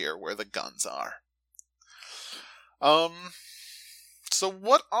over here where the guns are. So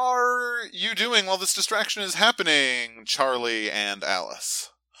what are you doing while this distraction is happening, Charlie and Alice?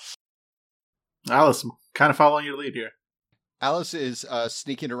 Alice, I'm kind of following your lead here. Alice is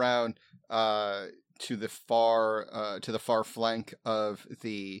sneaking around to the far flank of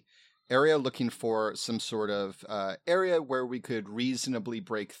the area, looking for some sort of area where we could reasonably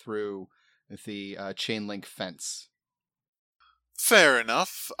break through the chain link fence. Fair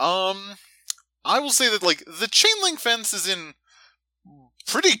enough. I will say that, like, the chain link fence is in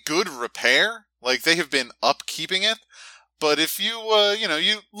pretty good repair. Like, they have been upkeeping it. But if you,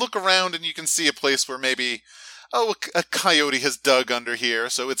 you look around and you can see a place where maybe, a coyote has dug under here,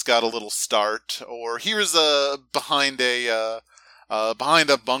 so it's got a little start. Or here's behind a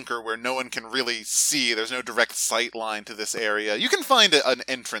bunker where no one can really see. There's no direct sight line to this area. You can find an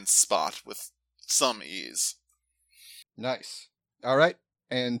entrance spot with some ease. Nice. All right.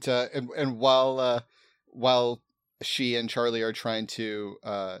 And while she and Charlie are trying to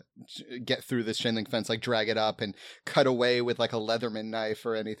get through this chain link fence, like drag it up and cut away with like a Leatherman knife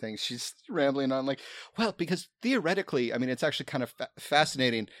or anything, she's rambling on like, well, because theoretically, I mean, it's actually kind of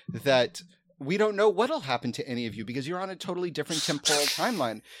fascinating that we don't know what'll happen to any of you because you're on a totally different temporal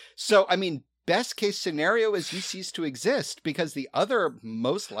timeline. So, I mean, best case scenario is you cease to exist, because the other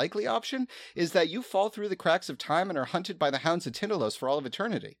most likely option is that you fall through the cracks of time and are hunted by the hounds of Tindalos for all of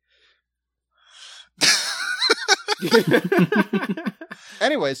eternity.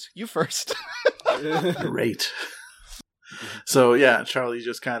 Anyways, you first. Great. So yeah, Charlie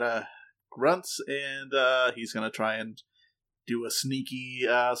just kind of grunts, and he's gonna try and do a sneaky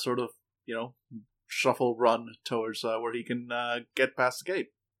sort of, shuffle run towards where he can get past the gate.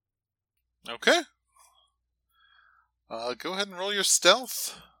 Okay. Go ahead and roll your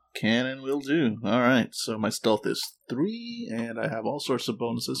stealth. Can and will do. Alright, so my stealth is 3, and I have all sorts of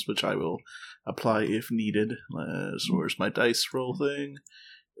bonuses, which I will apply if needed. So where's my dice roll thing?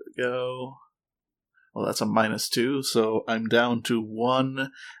 There we go. Well, that's a -2, so I'm down to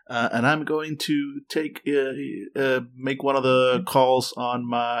 1, and I'm going to make one of the calls on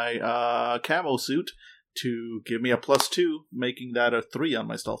my camo suit to give me a +2, making that a 3 on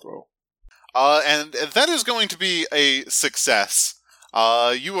my stealth roll. And that is going to be a success.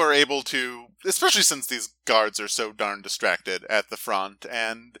 You are able to, especially since these guards are so darn distracted at the front,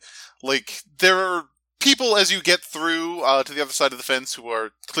 and, like, there are people as you get through to the other side of the fence who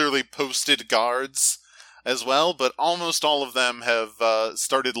are clearly posted guards as well, but almost all of them have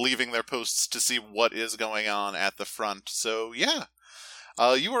started leaving their posts to see what is going on at the front. So, yeah,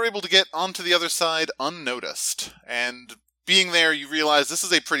 you are able to get onto the other side unnoticed, and being there, you realize this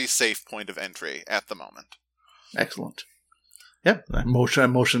is a pretty safe point of entry at the moment. Excellent. Yep, I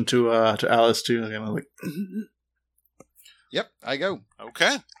motion to Alice too. Like, Yep, I go.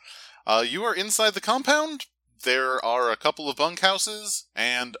 Okay. You are inside the compound. There are a couple of bunkhouses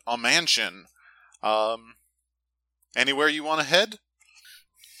and a mansion. Anywhere you want to head?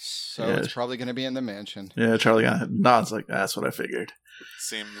 So it's probably going to be in the mansion. Yeah, Charlie nods like, that's what I figured.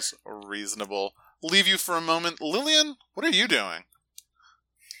 Seems reasonable. Leave you for a moment. Lillian, what are you doing?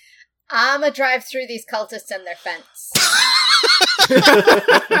 I'm gonna drive through these cultists and their fence.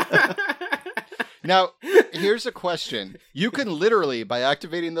 Now, here's a question. You can literally, by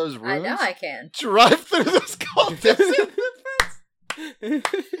activating those runes, I know I can. drive through those cultists in the fence.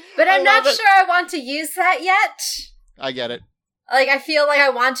 But I'm not sure I want to use that yet. I get it. Like, I feel like I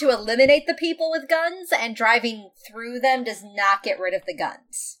want to eliminate the people with guns, and driving through them does not get rid of the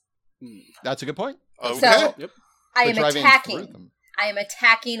guns. That's a good point. Okay. So, Yep. I am But driving through attacking. them. I am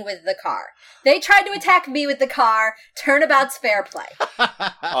attacking with the car. They tried to attack me with the car. Turnabout's fair play.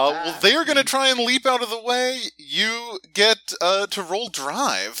 Well, they are going to try and leap out of the way. You get to roll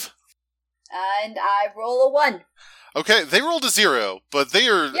drive. And I roll a 1. Okay, they rolled a 0, but they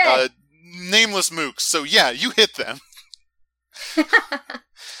are Yay. nameless mooks, so yeah, you hit them.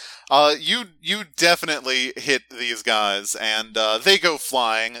 You definitely hit these guys, and they go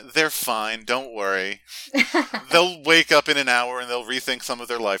flying. They're fine, don't worry. They'll wake up in an hour and they'll rethink some of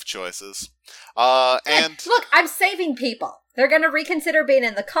their life choices. And Look, I'm saving people. They're going to reconsider being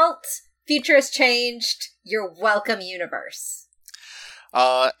in the cult. Future has changed. You're welcome, universe.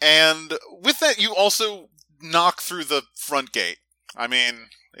 and with that, you also knock through the front gate. I mean,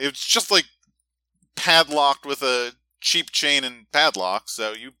 it's just like padlocked with a cheap chain and padlock,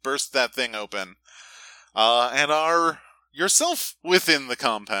 so you burst that thing open, and are yourself within the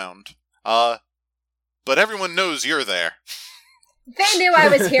compound. But everyone knows you're there. They knew I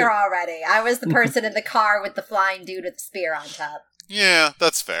was here already. I was the person in the car with the flying dude with the spear on top. Yeah,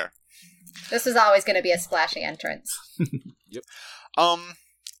 that's fair. This was always going to be a splashy entrance.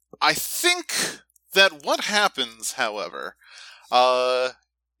 I think that what happens, however,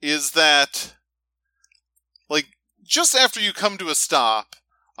 is that, like, just after you come to a stop,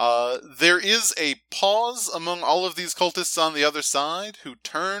 there is a pause among all of these cultists on the other side who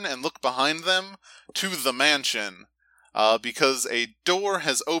turn and look behind them to the mansion, because a door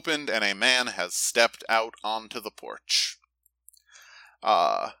has opened and a man has stepped out onto the porch.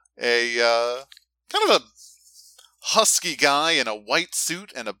 Kind of a husky guy in a white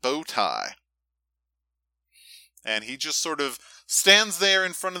suit and a bow tie. And he just sort of stands there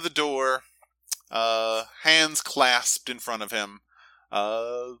in front of the door, hands clasped in front of him,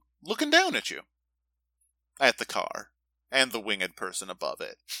 looking down at you. At the car. And the winged person above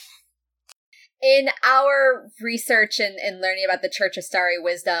it. In our research and learning about the Church of Starry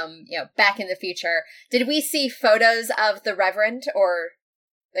Wisdom, back in the future, did we see photos of the Reverend, or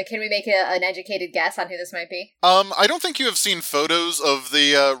can we make an educated guess on who this might be? I don't think you have seen photos of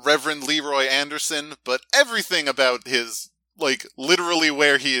the Reverend Leroy Anderson, but everything about his, literally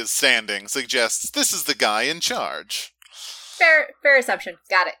where he is standing suggests this is the guy in charge. Fair assumption.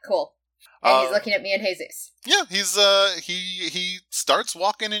 Got it. Cool. And he's looking at me and Jesus. Yeah, he's he starts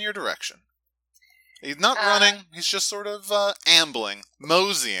walking in your direction. He's not running, he's just sort of ambling,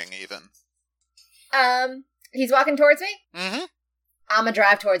 moseying even. He's walking towards me? Mm-hmm. I'm gonna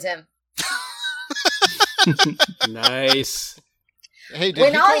drive towards him. Nice. Hey,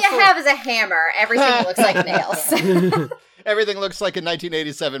 when all you have is a hammer, everything looks like nails. Everything looks like a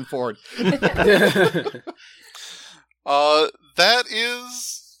 1987 Ford. That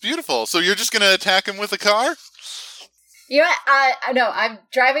is beautiful. So you're just gonna attack him with a car? You know what? No, I'm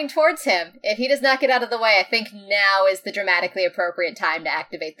driving towards him. If he does not get out of the way, I think now is the dramatically appropriate time to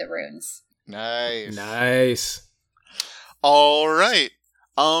activate the runes. Nice. All right.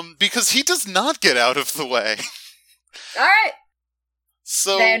 Because he does not get out of the way. All right.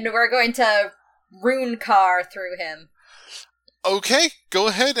 So then we're going to rune car through him. Okay, go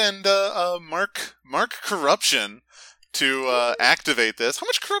ahead and mark corruption to activate this. How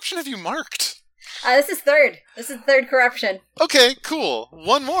much corruption have you marked? This is third. This is third corruption. Okay, cool.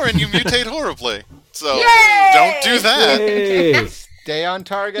 One more and you mutate horribly. So Yay! don't do that. Hey. Stay on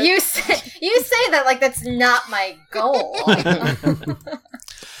target. You say that like that's not my goal.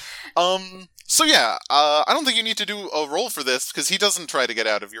 So yeah, I don't think you need to do a roll for this because he doesn't try to get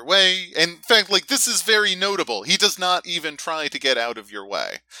out of your way. In fact, this is very notable. He does not even try to get out of your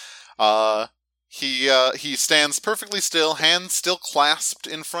way. He stands perfectly still, hands still clasped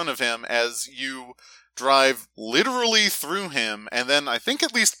in front of him as you drive literally through him, and then I think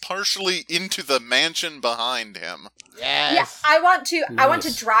at least partially into the mansion behind him. Yes. Yeah, I want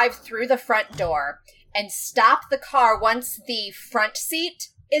to drive through the front door and stop the car once the front seat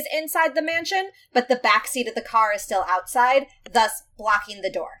is inside the mansion, but the back seat of the car is still outside, thus blocking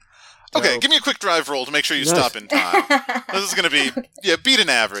the door. Okay, give me a quick drive roll to make sure you stop in time. This is going to be, beat an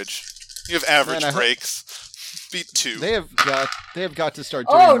average. You have average brakes. Beat 2. They have got to start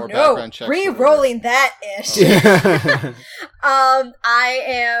doing more background checks. Re-rolling that ish. I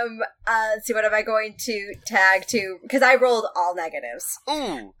am, let's see, what am I going to tag to? Because I rolled all negatives.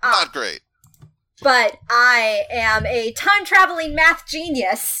 Ooh, not great. But I am a time-traveling math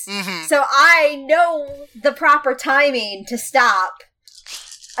genius, Mm-hmm. so I know the proper timing to stop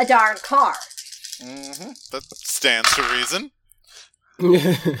a darn car. Mm-hmm. That stands to reason.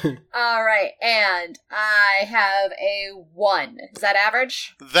 All right, and I have a 1. Is that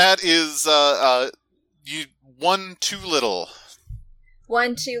average? That is, you 1 too little.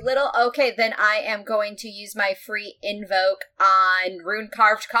 1 too little? Okay, then I am going to use my free invoke on Rune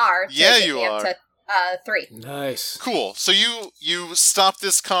Carved Car. To Yeah, get you me are. Up to 3. Nice. Cool. So you stop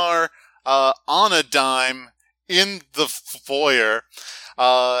this car on a dime in the foyer,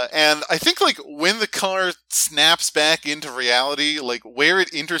 and I think when the car snaps back into reality, where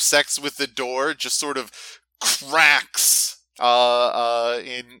it intersects with the door, just sort of cracks in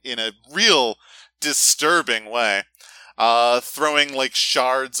a real disturbing way, throwing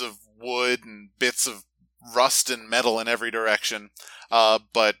shards of wood and bits of rust and metal in every direction,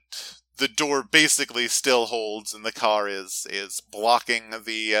 but the door basically still holds, and the car is blocking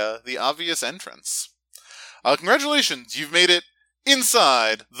the obvious entrance. Congratulations, you've made it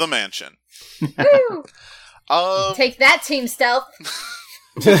inside the mansion. Woo! Take that, Team Stealth.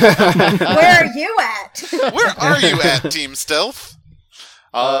 Where are you at? Where are you at, Team Stealth?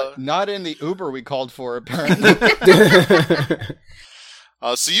 Not in the Uber we called for, apparently.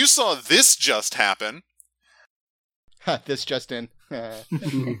 So you saw this just happen. This just in.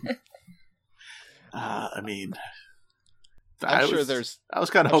 I sure was there's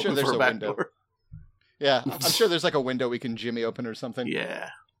kind of I'm sure hoping there's for a a back window. door. Yeah, I'm sure there's like a window we can jimmy open or something. Yeah,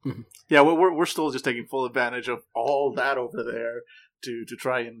 yeah. We're still just taking full advantage of all that over there to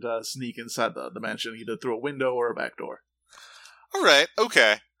try and sneak inside the mansion, either through a window or a back door. All right,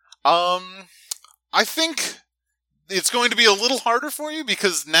 okay. I think it's going to be a little harder for you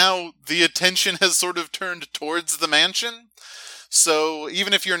because now the attention has sort of turned towards the mansion. So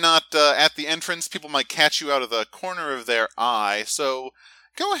even if you're not at the entrance, people might catch you out of the corner of their eye. So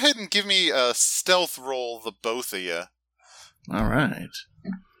go ahead and give me a stealth roll, the both of you. All right.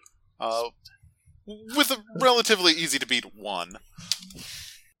 With a relatively easy to beat 1.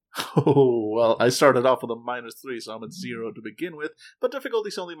 Oh, well, I started off with a -3, so I'm at 0 to begin with, but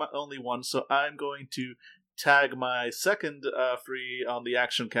difficulty's only 1, so I'm going to tag my second free on the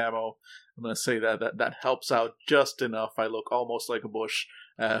action camo. I'm going to say that helps out just enough. I look almost like a bush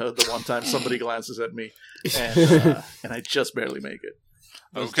the one time somebody glances at me, and I just barely make it.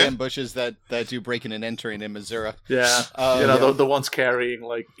 Those Okay. damn bushes that do breaking and entering in Missouri. Yeah, the ones carrying,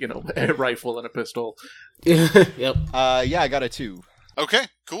 like, a rifle and a pistol. Yep. Yeah, I got a 2. Okay,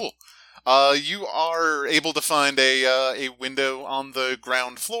 cool. You are able to find a window on the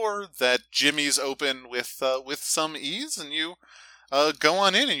ground floor that jimmies open with some ease, and you go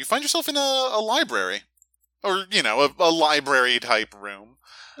on in, and you find yourself in a library, or a library type room.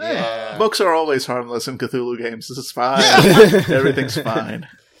 Yeah. Books are always harmless in Cthulhu games. This is fine. Everything's fine.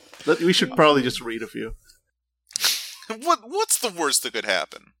 We should probably just read a few. What's the worst that could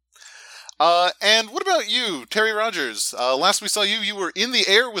happen? And what about you, Terry Rogers? Last we saw you, you were in the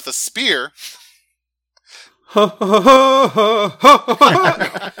air with a spear. So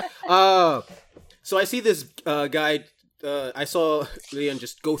I see this guy. I saw Leon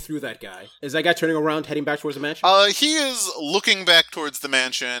just go through that guy. Is that guy turning around, heading back towards the mansion? He is looking back towards the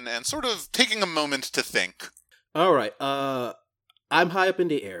mansion and sort of taking a moment to think. All right. I'm high up in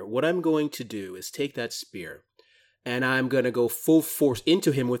the air. What I'm going to do is take that spear, and I'm going to go full force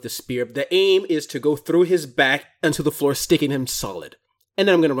into him with the spear. The aim is to go through his back onto the floor, sticking him solid. And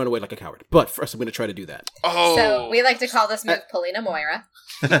then I'm going to run away like a coward. But first, I'm going to try to do that. Oh, So we like to call this move Polina Moira.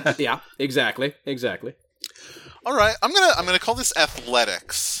 Yeah, exactly. all right. I'm gonna call this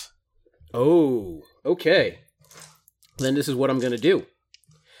athletics. Oh, okay. Then this is what I'm going to do.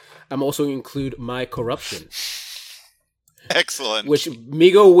 I'm also going to include my corruption, Excellent. which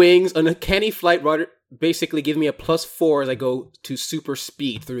Migo Wings, uncanny flight rudder, basically give me a +4 as I go to super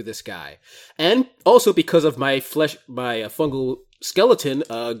speed through this guy. And also because of my fungal skeleton,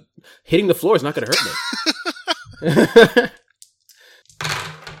 hitting the floor is not going to hurt me.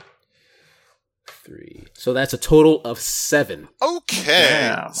 3. So that's a total of 7. Okay.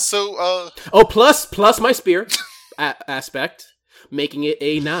 Damn. So, Oh, plus my spear aspect, making it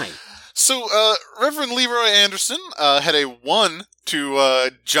a 9. So, Reverend Leroy Anderson had a 1 to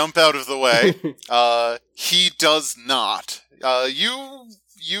jump out of the way. He does not.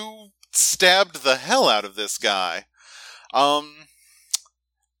 You stabbed the hell out of this guy. And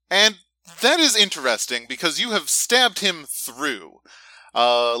that is interesting because you have stabbed him through.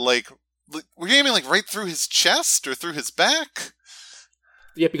 Were you aiming right through his chest or through his back?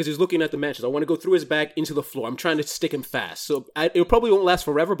 Yeah, because he's looking at the mansions. I want to go through his back into the floor. I'm trying to stick him fast. So it probably won't last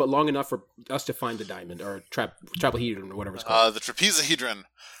forever, but long enough for us to find the diamond, or trapezohedron, or whatever it's called. The trapezohedron.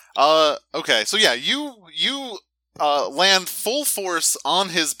 Okay, so yeah, you land full force on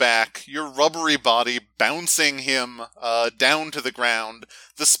his back, your rubbery body bouncing him down to the ground.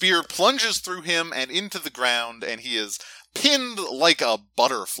 The spear plunges through him and into the ground, and he is pinned like a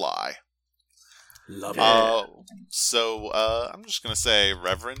butterfly. Love it. So I'm just going to say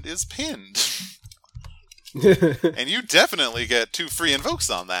Reverend is pinned. And you definitely get 2 free invokes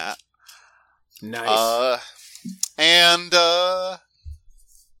on that. Nice. And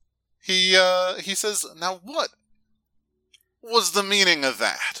he says, "Now what was the meaning of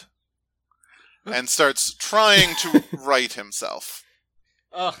that?" And starts trying to right himself.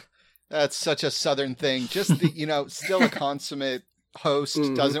 Ugh, that's such a southern thing. Just still a consummate host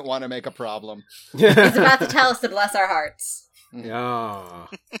doesn't want to make a problem. He's about to tell us to bless our hearts. Ah.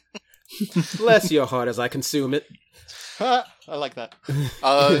 Bless your heart as I consume it. I like that.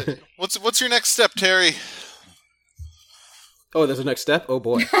 What's your next step, Terry? Oh, there's a next step? Oh,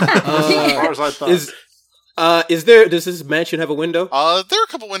 boy. As far as I thought. Does this mansion have a window? There are a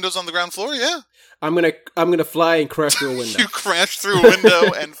couple windows on the ground floor, yeah. I'm gonna fly and crash through a window. You crash through a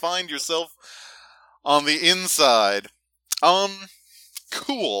window and find yourself on the inside.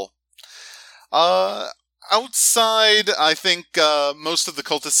 Cool. Outside, I think most of the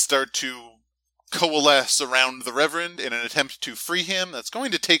cultists start to coalesce around the Reverend in an attempt to free him. That's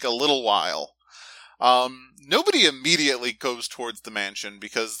going to take a little while. Nobody immediately goes towards the mansion,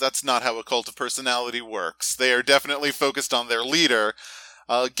 because that's not how a cult of personality works. They are definitely focused on their leader,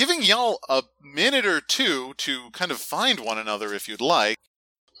 giving y'all a minute or two to kind of find one another if you'd like.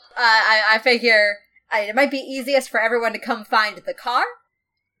 I figure it might be easiest for everyone to come find the car.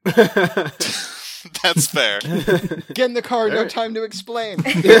 That's fair. Get in the car, no Alright. time to explain.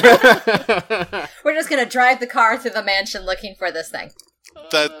 We're just gonna drive the car through the mansion looking for this thing.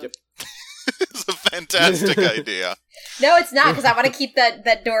 That is a fantastic idea. No, it's not, because I want to keep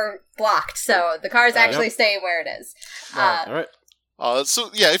that door blocked, so the car's actually staying where it is. All right.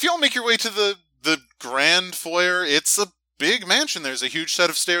 So yeah, if y'all make your way to the grand foyer, it's a big mansion. There's a huge set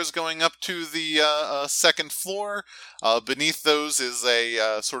of stairs going up to the second floor. Beneath those is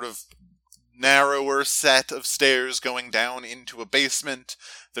a sort of narrower set of stairs going down into a basement.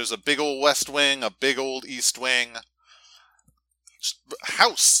 There's a big old west wing, a big old east wing.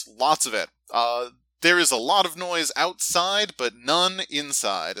 House, lots of it. There is a lot of noise outside, but none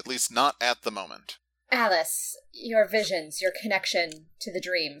inside, at least not at the moment. Alice, your visions, your connection to the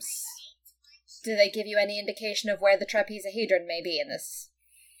dreams, do they give you any indication of where the trapezahedron may be in this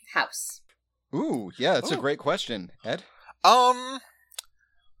house? Ooh, yeah, that's a Ooh. great question, Ed.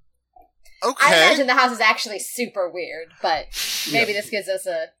 Okay. I imagine the house is actually super weird, but maybe this gives us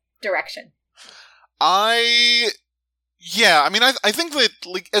a direction. Yeah, I mean, I think that,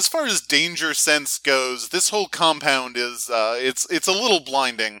 like, as far as danger sense goes, this whole compound is, it's a little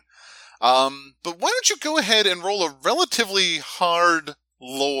blinding. But why don't you go ahead and roll a relatively hard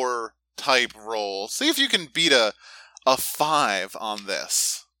lore type roll. See if you can beat a 5 on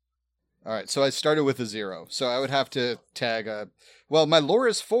this. All right, so I started with a 0, so I would have to tag a... Well, my lore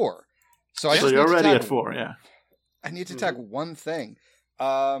is 4, so I So just you're need to already tag at 4, yeah. I need to tag one thing.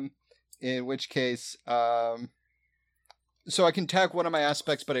 In which case, so I can tag one of my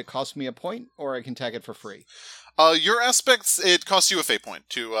aspects, but it costs me a point, or I can tag it for free. Your aspects, it costs you a fate point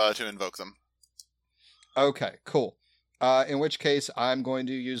to invoke them. Okay, cool. In which case, I'm going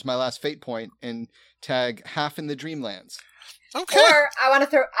to use my last fate point and tag half in the Dreamlands. Okay. Or I want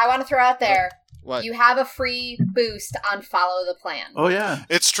to throw out there, What? you have a free boost on Follow the Plan. Oh, yeah.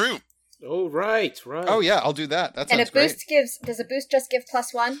 It's true. Oh, right. Oh yeah, I'll do that. That And sounds a great. boost does a boost just give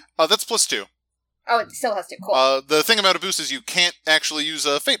 +1? That's +2. Oh, it still has to. Cool. The thing about a boost is you can't actually use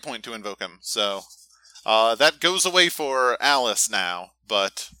a fate point to invoke him, so that goes away for Alice now,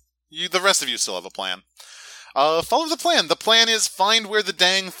 but the rest of you still have a plan. Follow the plan. The plan is find where the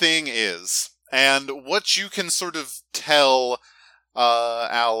dang thing is. And what you can sort of tell,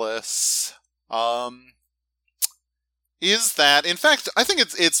 Alice, is that, in fact, I think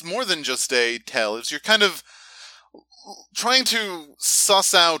it's more than just a tell. It's you're kind of trying to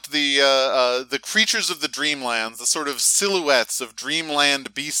suss out the creatures of the Dreamlands, the sort of silhouettes of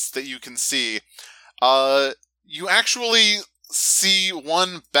Dreamland beasts that you can see. You actually see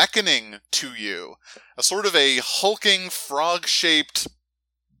one beckoning to you. A sort of a hulking, frog-shaped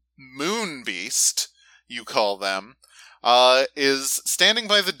moon beast, you call them, is standing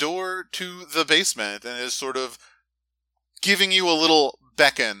by the door to the basement and is sort of giving you a little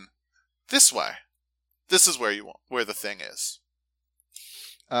beckon. This way. This is where the thing is.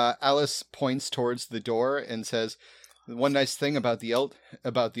 Alice points towards the door and says, "One nice thing about the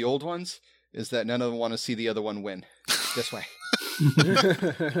old ones is that none of them want to see the other one win. This way."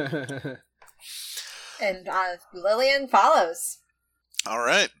 And Lillian follows. All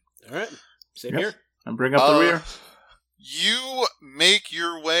right. All right. Same Yep. here. And bring up the rear. You make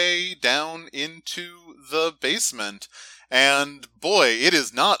your way down into the basement, and boy, it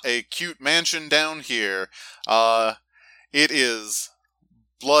is not a cute mansion down here. It is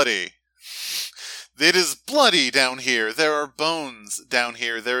bloody. It is bloody down here. There are bones down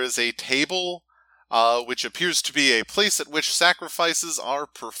here. There is a table, which appears to be a place at which sacrifices are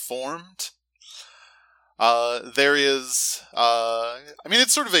performed. There is,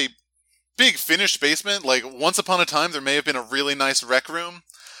 it's sort of a big finished basement. Like, once upon a time, there may have been a really nice rec room.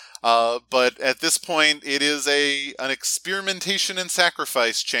 But at this point, it is an experimentation and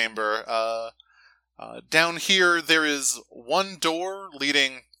sacrifice chamber. Down here, there is one door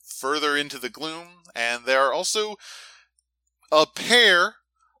leading further into the gloom, and there are also a pair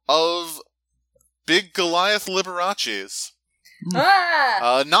of big Goliath Liberaces.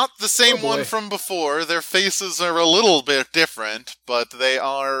 Ah! Not the same Oh, boy. one from before. Their faces are a little bit different, but they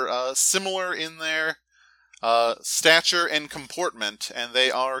are similar in their stature and comportment, and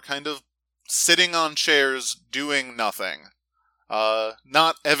they are kind of sitting on chairs doing nothing.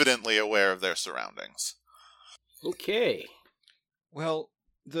 Not evidently aware of their surroundings. Okay. Well,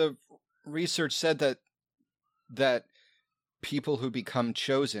 the research said that people who become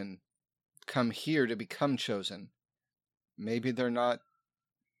chosen come here to become chosen. Maybe they're not.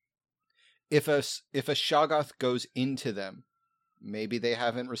 If a Shoggoth goes into them, maybe they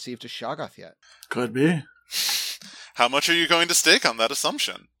haven't received a Shoggoth yet. Could be. How much are you going to stake on that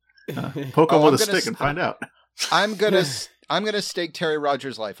assumption? Poke him I'm with a gonna stick and find out. I'm gonna stake Terry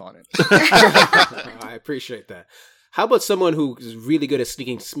Rogers' life on it. I appreciate that. How about someone who's really good at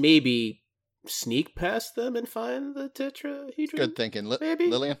sneaking, maybe sneak past them and find the tetrahedron? Good thinking, Maybe?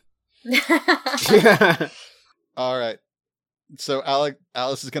 Lillian. All right. So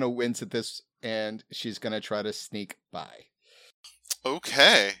Alice is gonna wince at this, and she's gonna try to sneak by.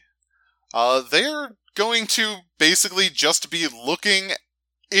 Okay. They're going to basically just be looking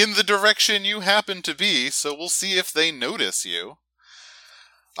in the direction you happen to be, so we'll see if they notice you.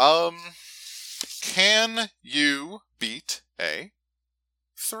 Can you beat a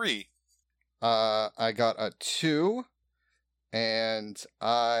 3? I got a 2, and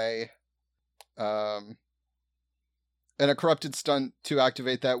and a corrupted stunt to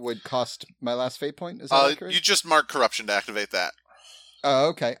activate that would cost my last fate point. Is that accurate? You just mark corruption to activate that. Oh,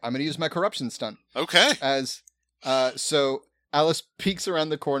 okay. I'm going to use my corruption stunt. Okay. So Alice peeks around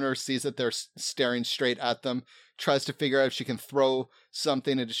the corner, sees that they're staring straight at them, tries to figure out if she can throw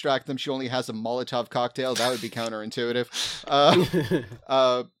something to distract them. She only has a Molotov cocktail. That would be counterintuitive.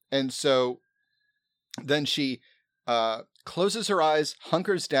 And so then she closes her eyes,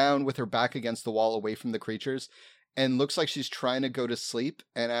 hunkers down with her back against the wall away from the creatures, and looks like she's trying to go to sleep.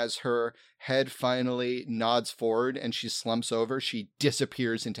 And as her head finally nods forward and she slumps over, she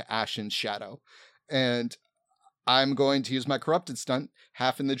disappears into Ashen's shadow. And I'm going to use my corrupted stunt,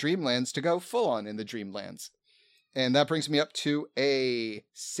 half in the Dreamlands, to go full on in the Dreamlands. And that brings me up to a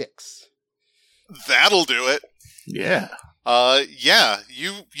 6. That'll do it. Yeah. Yeah,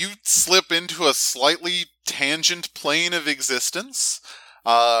 you slip into a slightly tangent plane of existence,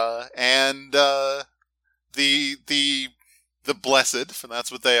 and the blessed, for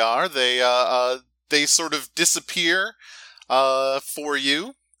that's what they are, they sort of disappear, for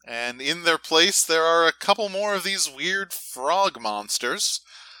you, and in their place there are a couple more of these weird frog monsters,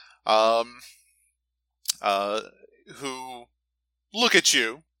 who look at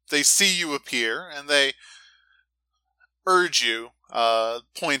you, they see you appear, and they urge you,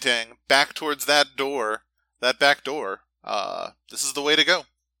 pointing back towards that back door. This is the way to go.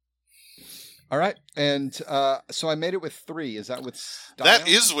 All right. And so I made it with 3. Is that with style? That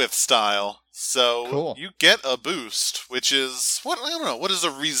is with style. So Cool. You get a boost, which is, I don't know, what is a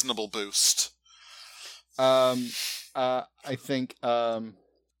reasonable boost? I think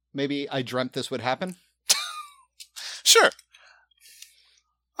maybe I dreamt this would happen. Sure.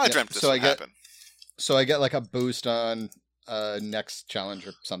 I Yeah, dreamt this so would happen. So I get like a boost on next challenge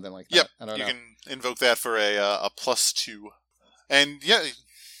or something like that. Yep. I don't know. You can invoke that for a +2. And yeah,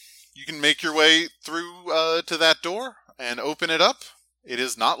 you can make your way through to that door and open it up. It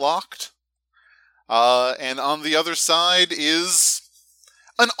is not locked. And on the other side is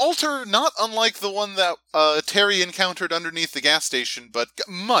an altar not unlike the one that Terry encountered underneath the gas station, but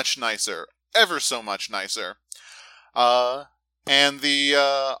much nicer. Ever so much nicer. And the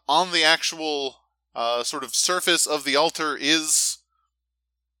on the actual sort of surface of the altar is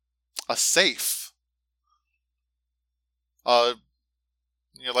a safe.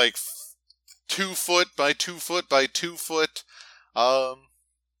 Like 2 foot by 2 foot by 2 foot,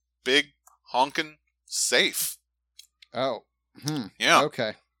 big honkin' safe. Oh. Yeah.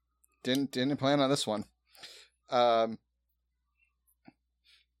 Okay. Didn't plan on this one. I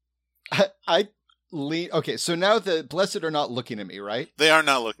lean. Okay, so now the blessed are not looking at me, right? They are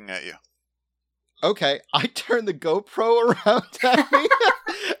not looking at you. Okay, I turn the GoPro around at me,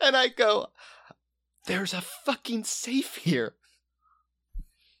 and I go, "There's a fucking safe here."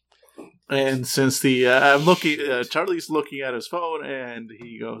 And since the I'm looking, Charlie's looking at his phone, and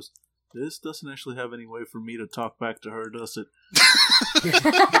he goes, "This doesn't actually have any way for me to talk back to her, does it?"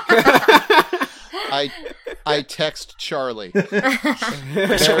 I text Charlie.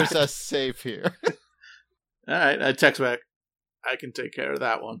 There's a safe here. All right, I text back. I can take care of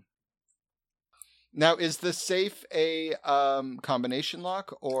that one. Now, is the safe a combination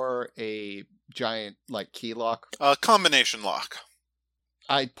lock or a giant like key lock? Combination lock.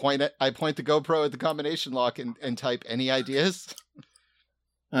 I point the GoPro at the combination lock and type any ideas.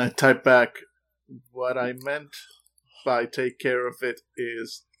 I type back, what I meant by take care of it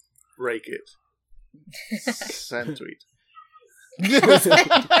is break it. Send tweet.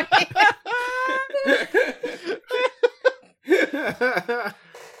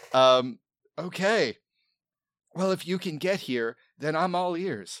 Okay. Well, if you can get here, then I'm all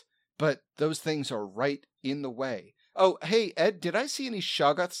ears. But those things are right in the way. Oh, hey, Ed, did I see any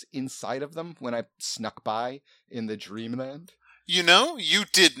Shoggoths inside of them when I snuck by in the Dreamland? You know, you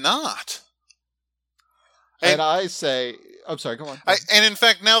did not. And I say, I'm sorry, go on. And in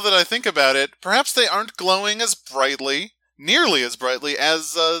fact, now that I think about it, perhaps they aren't glowing as brightly, nearly as brightly,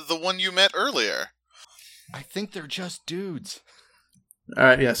 as the one you met earlier. I think they're just dudes. All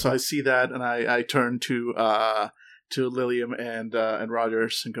right, yeah. So I see that, and I turn to Lilium and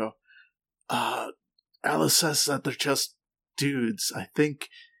Rogers and go, Alice says that they're just dudes. I think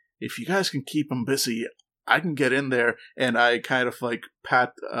if you guys can keep them busy, I can get in there. And I kind of like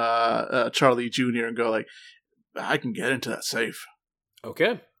pat Charlie Jr. and go like, I can get into that safe.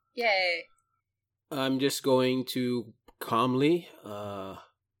 Okay. Yay. I'm just going to calmly. Do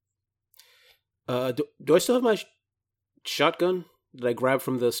I still have my shotgun that I grabbed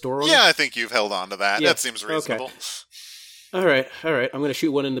from the store owner? Yeah, I think you've held on to that. Yeah. That seems reasonable. Okay. All right. I'm going to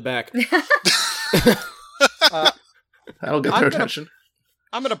shoot one in the back. That'll get their attention.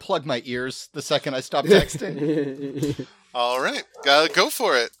 I'm going to plug my ears the second I stop texting. All right. Go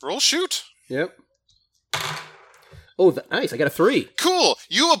for it. Roll shoot. Yep. Oh, nice. I got a 3. Cool.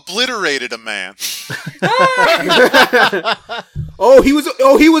 You obliterated a man. Oh, he was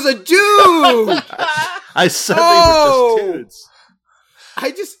a dude. I said they were just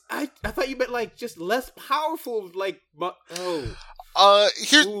dudes. I thought you meant like just less powerful, like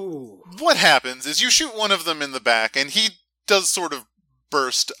Here, Ooh. what happens is you shoot one of them in the back, and he does sort of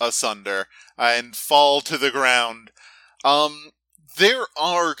burst asunder and fall to the ground. There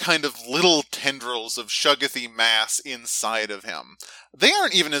are kind of little tendrils of Shoggothi mass inside of him. They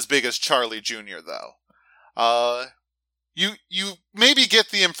aren't even as big as Charlie Jr., though. You maybe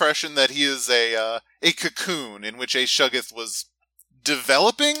get the impression that he is a cocoon in which a Shoggoth was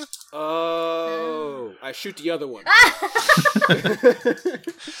developing. Oh, I shoot the other one.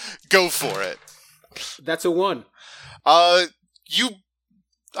 Go for it. That's a 1. You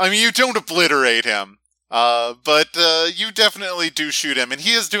don't obliterate him. But you definitely do shoot him, and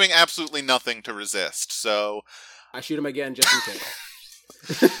he is doing absolutely nothing to resist, so... I shoot him again just in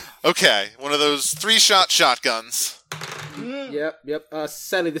case. Okay, one of those 3-shot shotguns. Yep.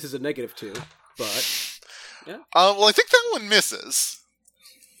 Sadly, this is a -2, but... Yeah. Well, I think that one misses.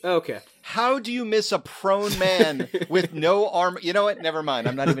 Okay. How do you miss a prone man with no armor? You know what? Never mind.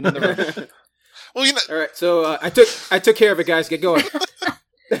 I'm not even in the room. Well, you know... All right, so I took care of it, guys. Get going.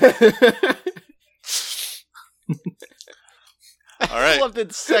 All right. I love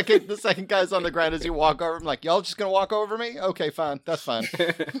the second guy's on the ground as you walk over. I'm like, y'all just gonna walk over me? Okay, fine. That's fine.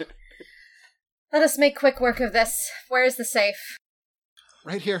 Let us make quick work of this. Where's the safe?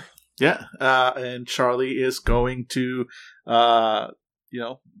 Right here. Yeah, and Charlie is going to,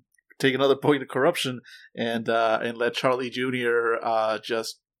 take another point of corruption and let Charlie Jr.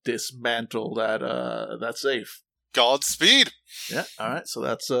 Just dismantle that safe. Godspeed. Yeah. All right. So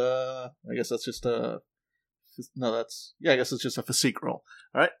that's I guess that's just a. No, that's I guess it's just a physique roll.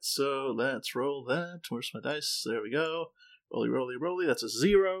 All right. So let's roll that. Where's my dice? There we go. Rolly. That's a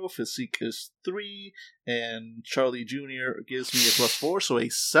 0. Physique is 3, and Charlie Jr. gives me a +4, so a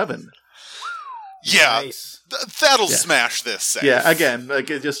 7. Yeah, Nice. That'll smash this safe. Yeah, again, like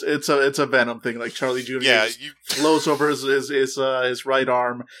it's a Venom thing. Like Charlie Jr. Flows over his right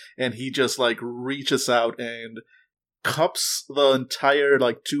arm, and he just like reaches out and cups the entire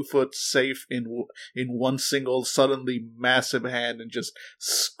like 2-foot safe in one single suddenly massive hand, and just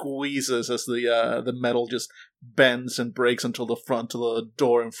squeezes as the metal just bends and breaks until the front of the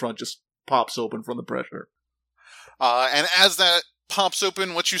door in front just pops open from the pressure. And as that pops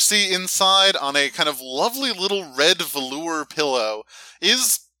open, what you see inside on a kind of lovely little red velour pillow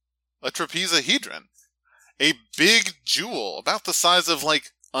is a trapezahedron. A big jewel, about the size of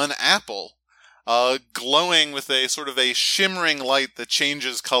like an apple, glowing with a sort of a shimmering light that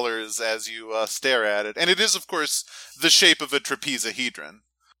changes colors as you stare at it. And it is, of course, the shape of a trapezahedron.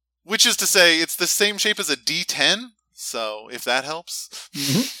 Which is to say, it's the same shape as a D10, so if that helps.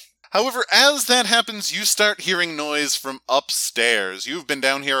 Mm-hmm. However, as that happens, you start hearing noise from upstairs. You've been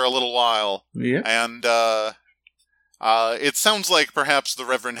down here a little while. Yeah. And it sounds like perhaps the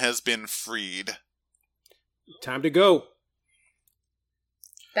Reverend has been freed. Time to go.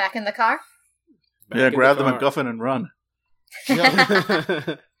 Back in the car? Grab the MacGuffin and run.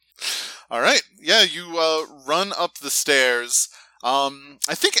 All right. Yeah, you run up the stairs.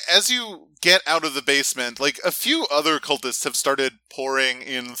 I think as you get out of the basement, like, a few other cultists have started pouring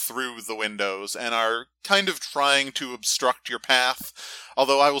in through the windows and are kind of trying to obstruct your path.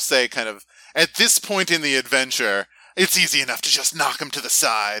 Although I will say, kind of, at this point in the adventure, it's easy enough to just knock them to the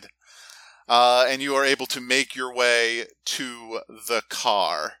side. And you are able to make your way to the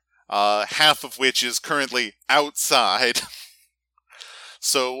car. half of which is currently outside.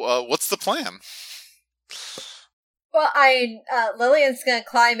 So, what's the plan? Well, Lillian's gonna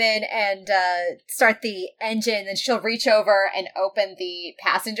climb in and start the engine, and she'll reach over and open the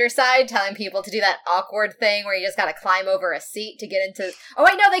passenger side, telling people to do that awkward thing where you just gotta climb over a seat to get into... Oh,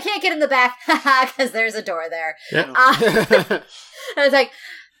 wait, no, they can't get in the back, because there's a door there. Yeah. I was like,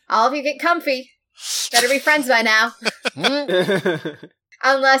 all of you get comfy. Better be friends by now.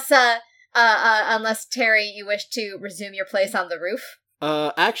 Unless, Terry, you wish to resume your place on the roof.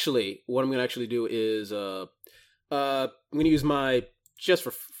 Actually, what I'm gonna actually do is, I'm gonna use my just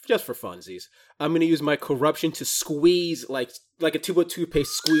for funsies. I'm gonna use my corruption to squeeze like a tube of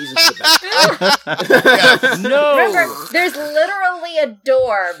toothpaste squeeze into the back. No. Remember, there's literally a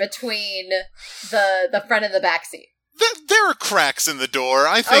door between the front and the back seat. There are cracks in the door.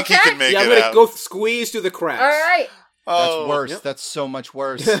 I think Okay. you can make Yeah, I'm it gonna out. go squeeze through the cracks. All right. That's worse. Yep. That's so much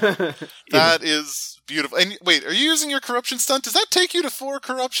worse. That is beautiful. And wait, are you using your corruption stunt? Does that take you to 4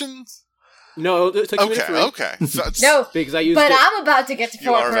 corruptions? No, it takes me to 3. Okay. So it's- No, Because I used but it. I'm about to get to You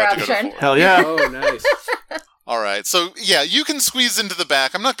 4 are about to go to corruption. 4. Hell yeah. Oh, nice. All right. So, yeah, you can squeeze into the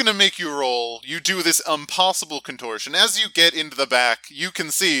back. I'm not going to make you roll. You do this impossible contortion. As you get into the back, you can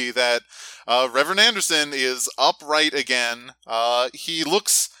see that Reverend Anderson is upright again. He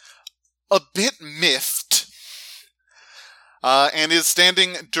looks a bit miffed and is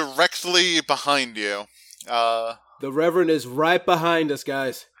standing directly behind you. The Reverend is right behind us,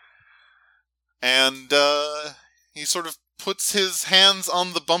 guys. And he sort of puts his hands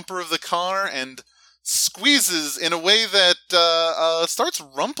on the bumper of the car and squeezes in a way that starts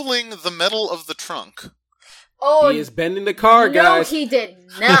rumpling the metal of the trunk. Oh, He is bending the car, no, guys. he did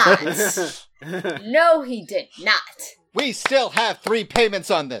not. No, he did not. We still have 3 payments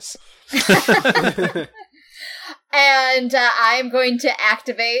on this. And I'm going to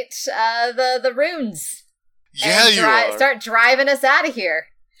activate the runes. Yeah, and you are. Start driving us out of here.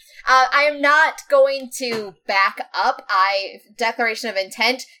 I am not going to back up. Declaration of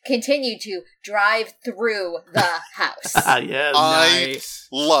intent, continue to drive through the house. Yes. Nice.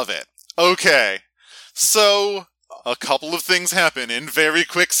 Love it. Okay. So, a couple of things happen in very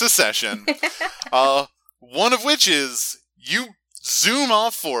quick succession. One of which is you zoom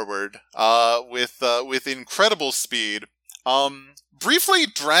off forward with incredible speed, briefly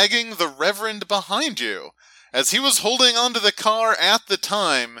dragging the Reverend behind you. As he was holding onto the car at the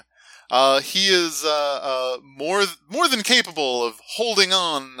time, he is more than capable of holding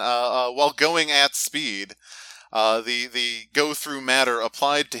on while going at speed. The go through matter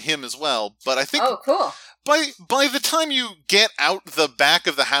applied to him as well. But I think Oh, cool. by the time you get out the back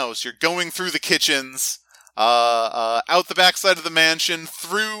of the house, you're going through the kitchens, out the backside of the mansion,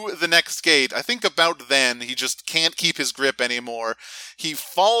 through the next gate. I think about then he just can't keep his grip anymore. He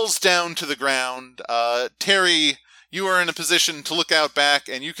falls down to the ground. Terry, you are in a position to look out back,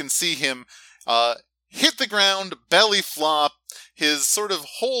 and you can see him hit the ground, belly flop, his sort of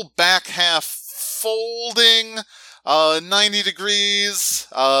whole back half folding 90 degrees,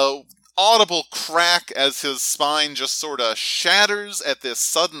 audible crack as his spine just sort of shatters at this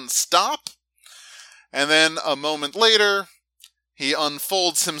sudden stop. And then a moment later, he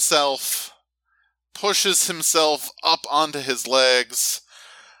unfolds himself, pushes himself up onto his legs,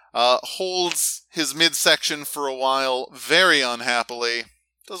 holds his midsection for a while very unhappily,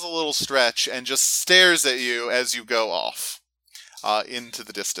 does a little stretch, and just stares at you as you go off into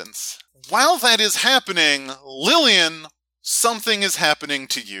the distance. While that is happening, Lillian, something is happening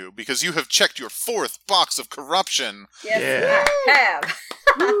to you because you have checked your 4th box of corruption. Yes, I have.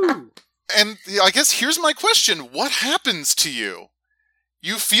 Woo. And I guess here's my question. What happens to you?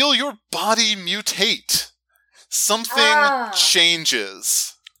 You feel your body mutate. Something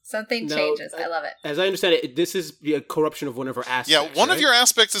changes. Something No, changes. I love it. As I understand it, this is the corruption of one of our aspects. Yeah, one of right? your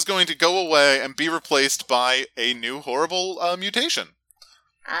aspects is going to go away and be replaced by a new horrible mutation.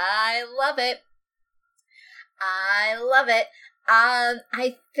 I love it. I love it.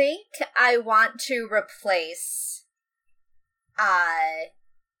 I think I want to replace /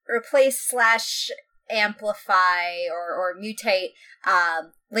 amplify or mutate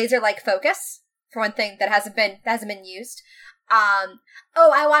laser-like focus for one thing that hasn't been used.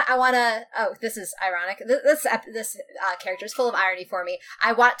 This is ironic. This character is full of irony for me.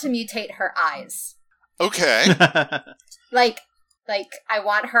 I want to mutate her eyes. Okay. Like I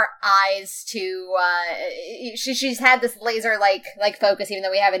want her eyes to she's had this laser like focus even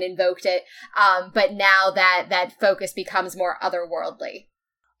though we haven't invoked it, but now that focus becomes more otherworldly.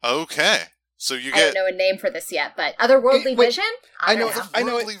 Okay. So you I get... don't know a name for this yet, but otherworldly Wait, vision. I know don't it. I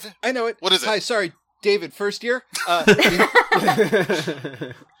know it. Otherworldly I know it. What is it? Hi, sorry. David, first year.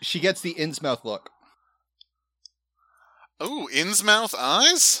 She gets the Innsmouth look. Oh, Innsmouth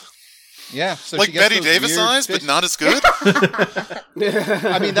eyes? Yeah, so like she gets Betty those Davis weird eyes, fish- but not as good?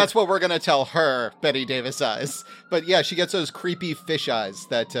 I mean, that's what we're going to tell her, Betty Davis eyes. But yeah, she gets those creepy fish eyes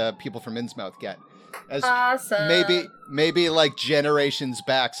that people from Innsmouth get. As Awesome. maybe like generations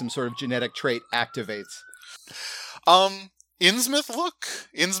back, some sort of genetic trait activates. Innsmouth look?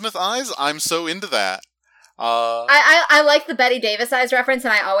 Innsmouth eyes? I'm so into that. I like the Betty Davis eyes reference,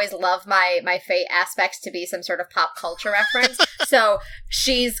 and I always love my Fate aspects to be some sort of pop culture reference. So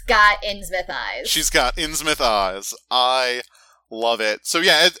she's got Innsmouth eyes. She's got Innsmouth eyes. I love it. So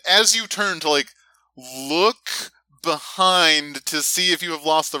yeah, as you turn to like look behind to see if you have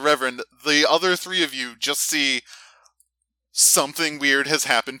lost the Reverend, the other three of you just see something weird has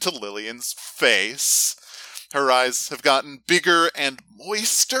happened to Lillian's face. Her eyes have gotten bigger and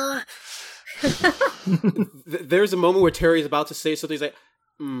moister. There's a moment where Terry's about to say something. He's like,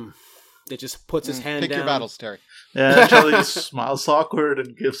 That just puts his hand Pick down. your battles, Terry. Yeah, Charlie just smiles awkward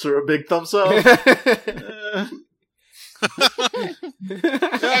and gives her a big thumbs up. And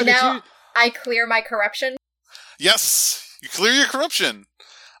now I clear my corruption. Yes, you clear your corruption.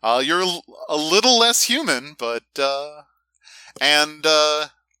 You're a little less human, but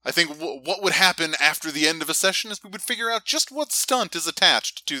I think what would happen after the end of a session is we would figure out just what stunt is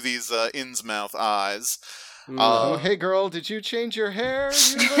attached to these Innsmouth eyes. Oh, hey girl, did you change your hair?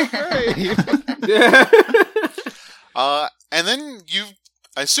 You look great. And then you,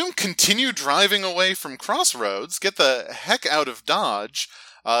 I assume, continue driving away from Crossroads, get the heck out of Dodge.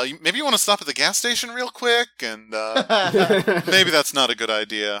 Maybe you want to stop at the gas station real quick, and maybe that's not a good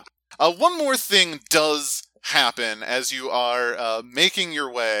idea. One more thing does happen as you are making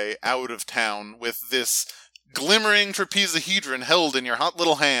your way out of town with this glimmering trapezohedron held in your hot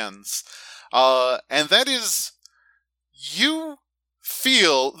little hands. And that is, you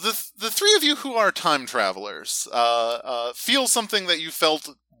feel, the three of you who are time travelers, feel something that you felt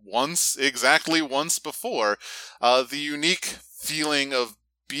exactly once before, the unique feeling of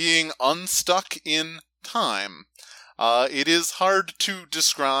being unstuck in time. It is hard to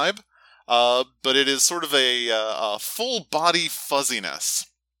describe, but it is sort of a full body fuzziness.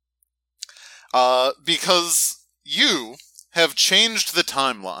 Because you have changed the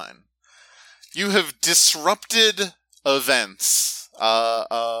timeline. You have disrupted events,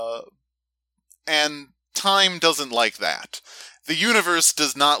 and time doesn't like that. The universe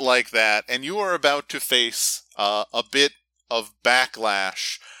does not like that, and you are about to face a bit of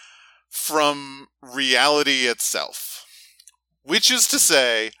backlash from reality itself. Which is to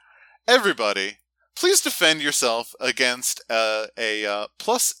say, everybody, please defend yourself against a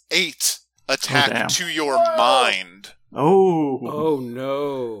 +8 attack to your mind. Oh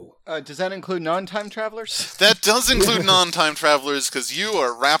no. Does that include non-time travelers? That does include non-time travelers, because you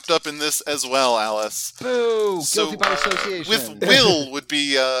are wrapped up in this as well, Alice. Boo! So, Guilty by association. With will would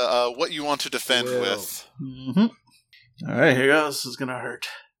be what you want to defend Will. with. Mm-hmm. All right, here goes. This is gonna hurt.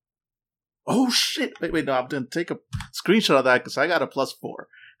 Oh shit! Wait, no, I'm gonna take a screenshot of that because I got a +4. All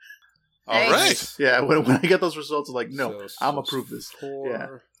Nice. right. Yeah, when I get those results, I'm like, no, So, I'm approve this.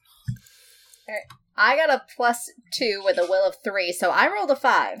 Yeah. I got a +2 with a will of 3, so I rolled a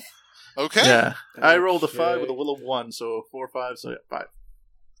 5. Okay. Yeah, I rolled a 5 Okay. with a will of 1, so 4, 5, so yeah, 5.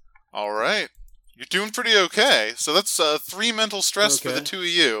 All right. You're doing pretty okay. So that's 3 mental stress for the Okay. two of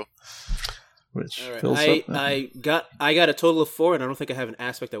you. Which All right. fills I up. I got a total of 4, and I don't think I have an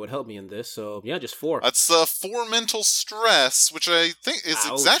aspect that would help me in this. So yeah, just 4. That's 4 mental stress, which I think is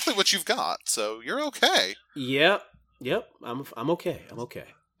Ouch. exactly what you've got. So you're okay. Yep. I'm okay.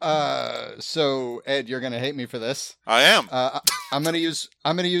 So Ed, you're gonna hate me for this. I am. I'm gonna use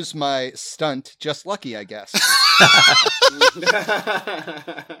my stunt. Just lucky, I guess.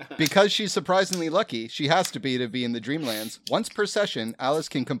 Because she's surprisingly lucky, she has to be in the Dreamlands. Once per session, Alice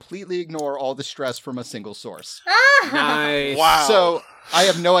can completely ignore all the stress from a single source. Nice. Wow. So I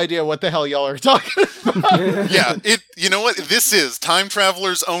have no idea what the hell y'all are talking about. Yeah, you know what? This is time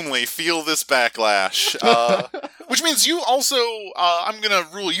travelers only feel this backlash. Which means you also, I'm going to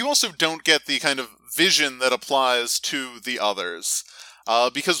rule, you also don't get the kind of vision that applies to the others.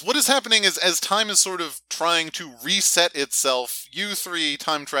 Because what is happening is, as time is sort of trying to reset itself, you three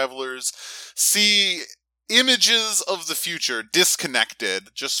time travelers see images of the future disconnected,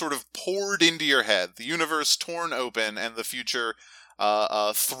 just sort of poured into your head. The universe torn open and the future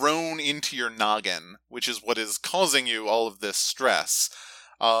thrown into your noggin, which is what is causing you all of this stress.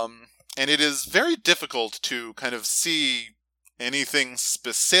 And it is very difficult to kind of see anything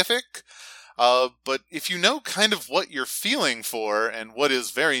specific, but if you know kind of what you're feeling for and what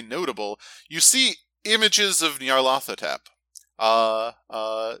is very notable, you see images of Nyarlathotep.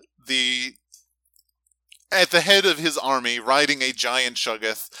 At the head of his army, riding a giant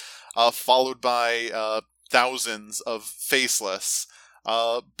Shoggoth, followed by thousands of faceless.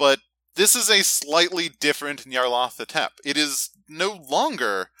 But this is a slightly different Nyarlathotep. It is no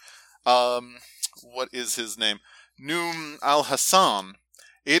longer, what is his name? Noum al-Hassan.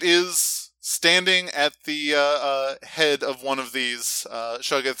 It is standing at the head of one of these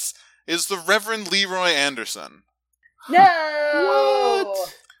Shoggoths is the Reverend Leroy Anderson. No!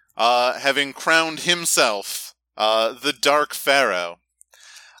 What? Having crowned himself the Dark Pharaoh.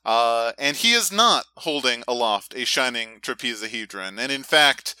 And he is not holding aloft a shining trapezahedron. And in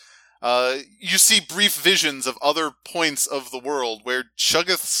fact, you see brief visions of other points of the world where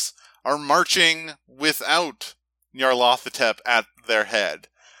Shoggoths are marching without Nyarlathotep at their head.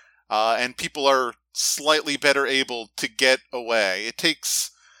 And people are slightly better able to get away. It takes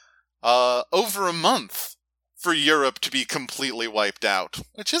over a month for Europe to be completely wiped out.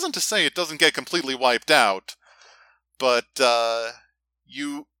 Which isn't to say it doesn't get completely wiped out, but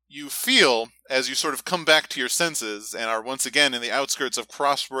you feel, as you sort of come back to your senses and are once again in the outskirts of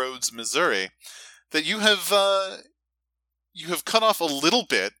Crossroads, Missouri, that you have cut off a little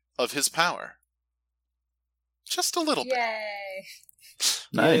bit of his power. Just a little bit. Yay!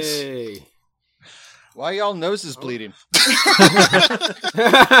 Nice. Yay. Why y'all noses bleeding?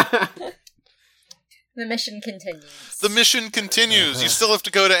 The mission continues. The mission continues. You still have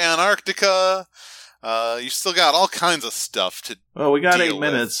to go to Antarctica. You still got all kinds of stuff to Well, we got deal 8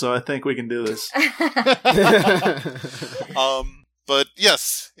 minutes, so I think we can do this. But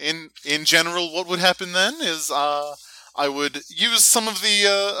yes, in general, what would happen then is I would use some of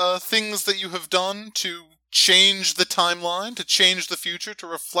the things that you have done to change the timeline, to change the future, to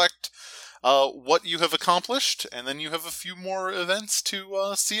reflect what you have accomplished, and then you have a few more events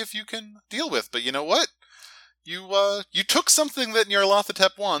to see if you can deal with. But you know what? You took something that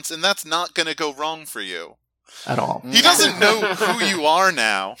Nyarlathotep wants, and that's not going to go wrong for you. At all. He doesn't know who you are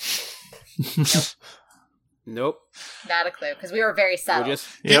now. Nope. Not a clue, because we were very subtle.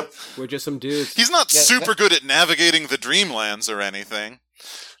 Yep. We're just some dudes. He's not super good at navigating the Dreamlands or anything.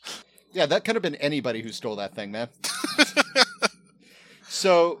 Yeah, that could have been anybody who stole that thing, man.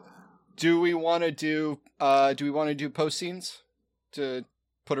 So, do we want to do post scenes to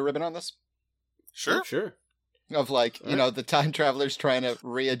put a ribbon on this? Sure. Sure. Of the time travelers trying to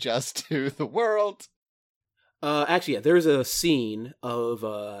readjust to the world. Actually, yeah, there's a scene of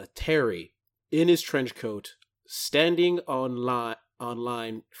Terry in his trench coat standing online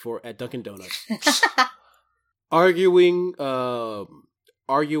at Dunkin' Donuts, arguing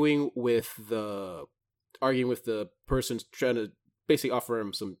with the person trying to basically offer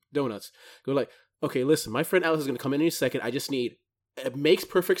him some donuts. Go like, okay, listen, my friend Alice is going to come in any second. I just need. It makes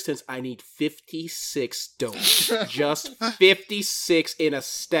perfect sense. I need 56 donuts. Just 56 in a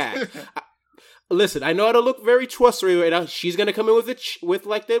stack. Listen, I know how to look very trustworthy right now. She's gonna come in with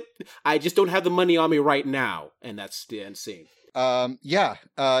I just don't have the money on me right now, and that's the end scene.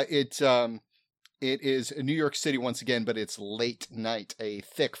 It is New York City once again, but it's late night. A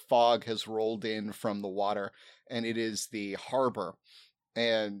thick fog has rolled in from the water, and it is the harbor.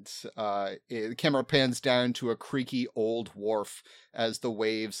 And the camera pans down to a creaky old wharf as the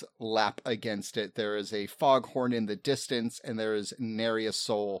waves lap against it. There is a foghorn in the distance, and there is nary a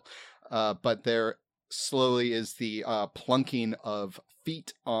soul. But there slowly is the plunking of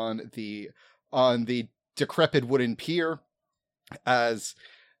feet on the decrepit wooden pier as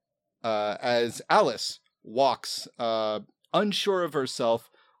Alice walks, unsure of herself,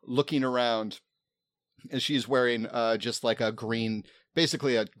 looking around, as she's wearing just like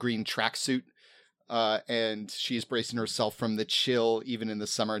basically a green tracksuit, and she's bracing herself from the chill even in the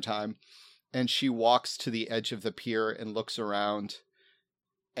summertime. And she walks to the edge of the pier and looks around,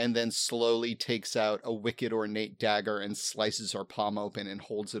 and then slowly takes out a wicked ornate dagger and slices her palm open and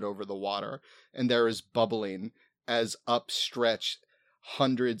holds it over the water. And there is bubbling, as upstretched,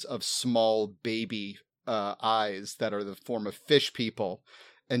 hundreds of small baby eyes that are the form of fish people.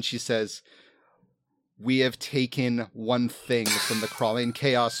 And she says, "We have taken one thing from the crawling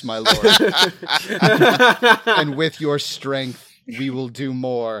chaos, my lord. And with your strength, we will do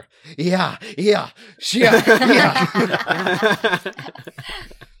more." Yeah.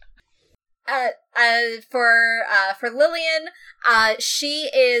 For Lillian, she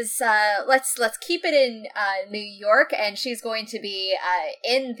is let's keep it in New York, and she's going to be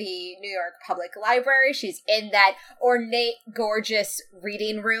in the New York Public Library. She's in that ornate, gorgeous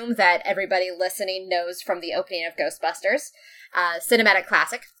reading room that everybody listening knows from the opening of Ghostbusters, cinematic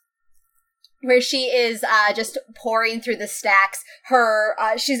classic. where she is just pouring through the stacks.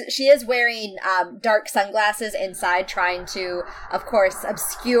 She is wearing dark sunglasses inside, trying to, of course,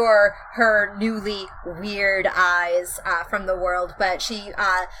 obscure her newly weird eyes from the world. But she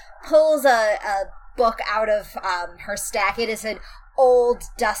pulls a book out of her stack. It is an old,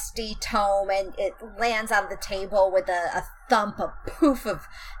 dusty tome, and it lands on the table with a thump, a poof of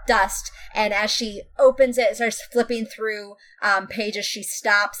dust. And as she opens it, starts flipping through pages, she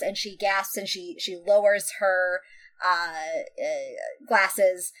stops and she gasps and she lowers her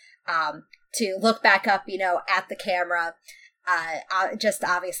glasses to look back up, at the camera. Just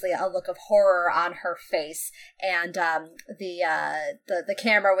obviously a look of horror on her face, and the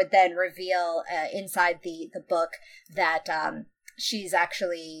camera would then reveal inside the book that she's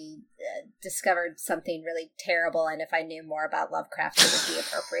actually discovered something really terrible, and if I knew more about Lovecraft, it would be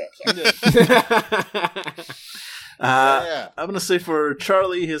appropriate here. I'm going to say for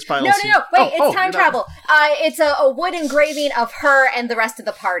Charlie, his final No, scene. wait, it's time travel. It's a wood engraving of her and the rest of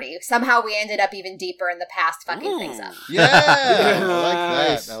the party. Somehow we ended up even deeper in the past fucking things up. Yeah,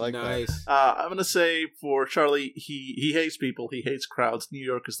 I like that. I'm going to say for Charlie, he hates people, he hates crowds. New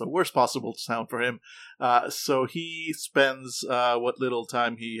York is the worst possible town for him. So he spends what little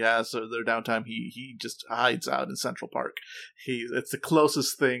time he has, or their downtime, he just hides out in Central Park. It's the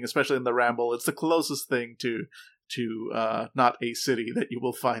closest thing, especially in the Ramble, it's the closest thing to not a city that you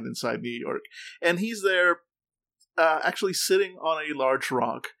will find inside New York. And he's there actually sitting on a large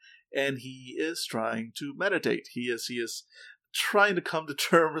rock, and he is trying to meditate. He is trying to come to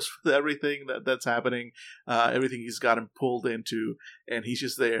terms with everything that's happening, everything he's gotten pulled into, and he's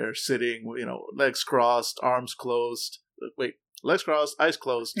just there sitting, legs crossed, arms closed. Wait, legs crossed, eyes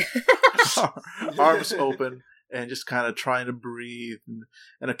closed, arms open, and just kind of trying to breathe,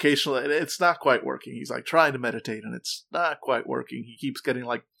 and occasionally it's not quite working. He's like trying to meditate, and it's not quite working. He keeps getting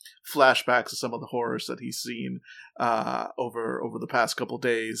like flashbacks of some of the horrors that he's seen over the past couple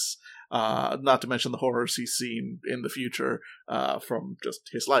days. Not to mention the horrors he's seen in the future from just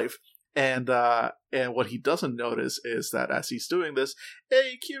his life. And what he doesn't notice is that as he's doing this,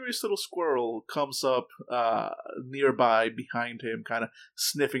 a curious little squirrel comes up nearby behind him, kind of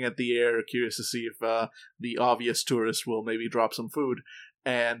sniffing at the air, curious to see if the obvious tourist will maybe drop some food.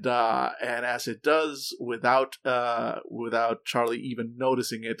 And as it does, without Charlie even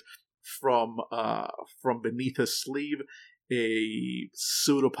noticing it, from beneath his sleeve, a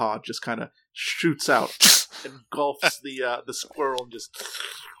pseudopod just kind of shoots out, engulfs the squirrel,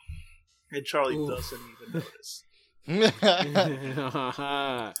 and Charlie doesn't even notice.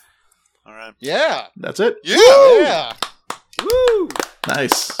 All right. Yeah. That's it? Yeah. Woo!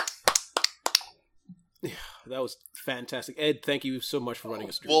 Nice. That was fantastic. Ed, thank you so much for running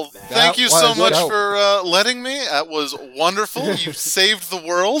us through Well, that. thank you so was much dope. for letting me. That was wonderful. You've saved the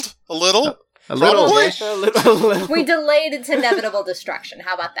world a little. A little. Probably. We delayed its inevitable destruction.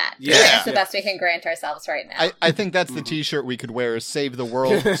 How about that? Yeah. That's the best we can grant ourselves right now. I think that's the T-shirt we could wear: is "Save the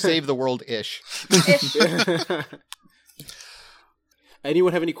World, Save the World-ish."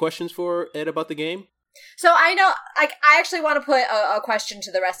 Anyone have any questions for Ed about the game? So I know, I actually want to put a question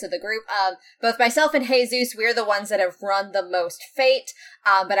to the rest of the group. Both myself and Jesus, we're the ones that have run the most Fate,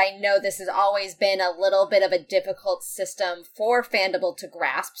 but I know this has always been a little bit of a difficult system for Fandible to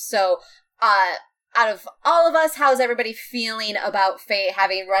grasp. So, out of all of us, how's everybody feeling about Fate,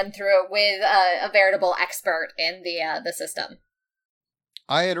 having run through it with a veritable expert in the system?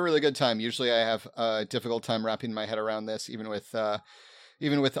 I had a really good time. Usually, I have a difficult time wrapping my head around this, even with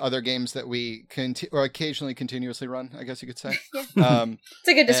other games that we or occasionally continuously run, I guess you could say. Yeah. It's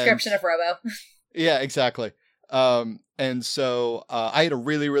a good description of Robo. Yeah, exactly. And so I had a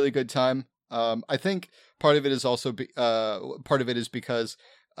really, really good time. I think part of it is also because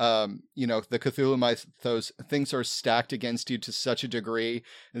the Cthulhu mythos, things are stacked against you to such a degree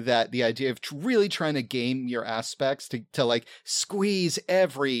that the idea of really trying to game your aspects to like squeeze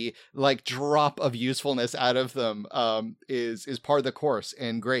every like drop of usefulness out of them is part of the course,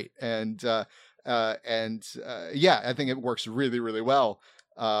 and great. And I think it works really, really well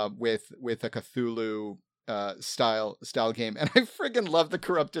with a Cthulhu style game, and I friggin' love the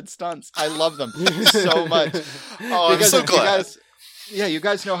corrupted stunts. I love them so much. Oh, I'm so glad. You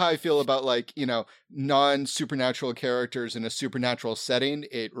guys know how I feel about non-supernatural characters in a supernatural setting,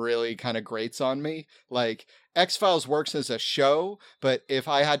 it really kind of grates on me. Like, X-Files works as a show, but if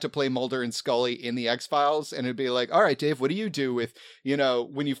I had to play Mulder and Scully in the X-Files, and it'd be like, all right, Dave, what do you do with,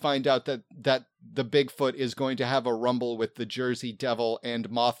 when you find out that the Bigfoot is going to have a rumble with the Jersey Devil and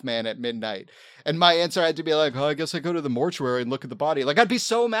Mothman at midnight? And my answer had to be like, oh, I guess I go to the mortuary and look at the body. Like, I'd be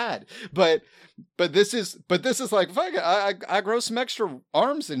so mad. But this is like, fuck it, I grow some extra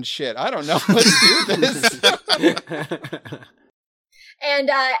arms and shit. I don't know. Let's do this.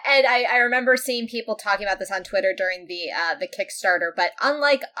 And I remember seeing people talking about this on Twitter during the Kickstarter, but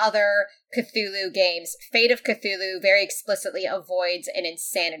unlike other Cthulhu games, Fate of Cthulhu very explicitly avoids an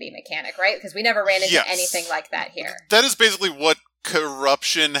insanity mechanic, right? Because we never ran into anything like that here. That is basically what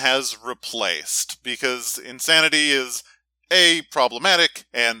corruption has replaced, because insanity is problematic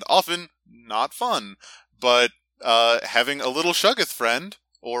and often not fun, but having a little Shuggoth friend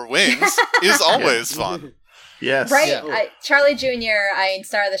or wings is always fun. Yes. Right? Yeah. Charlie Jr.,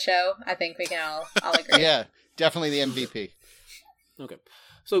 star of the show. I think we can all agree. Yeah, definitely the MVP. Okay.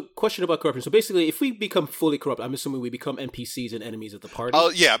 So, question about corruption. So, basically, if we become fully corrupt, I'm assuming we become NPCs and enemies of the party?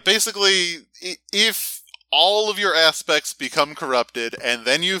 Yeah, basically, if all of your aspects become corrupted, and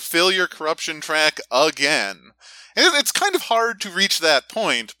then you fill your corruption track again, it's kind of hard to reach that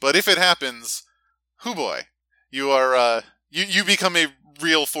point, but if it happens, hoo boy, you are, you become a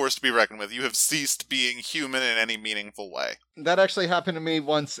real force to be reckoned with. You have ceased being human in any meaningful way. That actually happened to me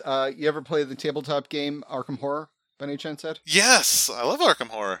once. You ever play the tabletop game Arkham Horror, by any chance, Ed? Yes, I love Arkham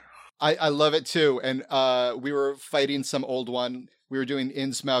Horror. I love it too. And we were fighting some old one. We were doing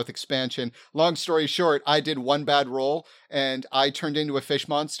Innsmouth expansion. Long story short, I did one bad roll, and I turned into a fish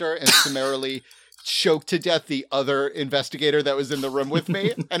monster and summarily choked to death the other investigator that was in the room with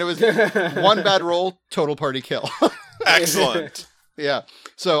me. And it was one bad roll, total party kill. Excellent. Yeah.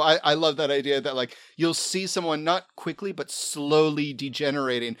 So I love that idea that, like, you'll see someone not quickly but slowly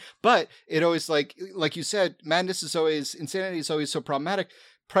degenerating. But it always, like you said, insanity is always so problematic,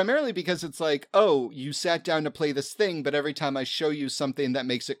 primarily because it's like, oh, you sat down to play this thing, but every time I show you something that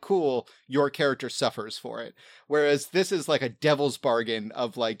makes it cool, your character suffers for it. Whereas this is like a devil's bargain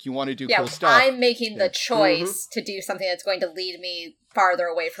of, like, you want to do cool stuff. I'm making the choice to do something that's going to lead me farther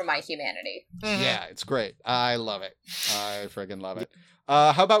away from my humanity. Yeah, it's great. I love it. I friggin' love it.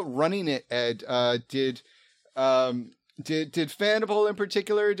 How about running it, Ed? Did Fandible in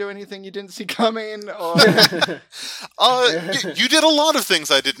particular do anything you didn't see coming? Or... you did a lot of things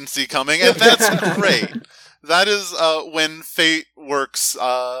I didn't see coming, and that's great. That is when Fate works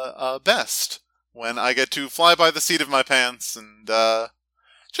best. When I get to fly by the seat of my pants and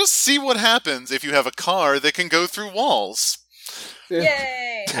just see what happens if you have a car that can go through walls.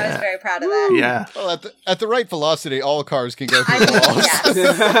 Yay! I was very proud of that. Yeah. Well, at the right velocity, all cars can go through walls. Yes.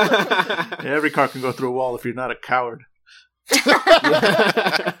 Every car can go through a wall if you're not a coward.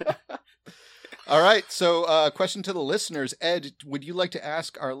 All right. So, question to the listeners. Ed, would you like to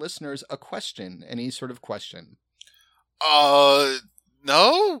ask our listeners a question? Any sort of question?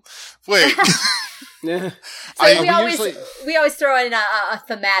 No? Wait. Yeah. So we always throw in a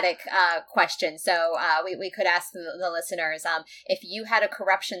thematic question. So we could ask the listeners, if you had a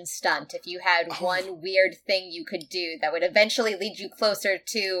corruption stunt, if you had one weird thing you could do that would eventually lead you closer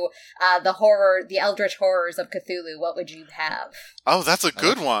to the eldritch horrors of Cthulhu, what would you have? Oh, that's a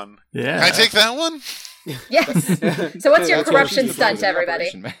good one. Yeah. Can I take that one? Yes. So what's your corruption stunt,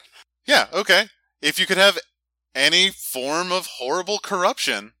 everybody? Yeah, okay. If you could have any form of horrible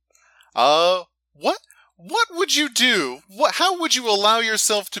corruption, what would you do? How would you allow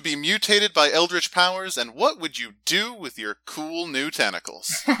yourself to be mutated by eldritch powers, and what would you do with your cool new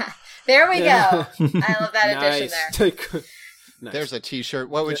tentacles? There we go. I love that addition there. Nice. There's a t-shirt.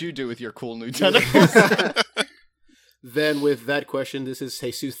 What would you do with your cool new tentacles? Then with that question, this is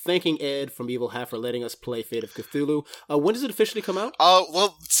Jesus thanking Ed from Evil Half for letting us play Fate of Cthulhu. When does it officially come out?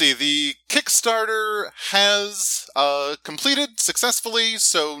 Well, let's see. The Kickstarter has completed successfully,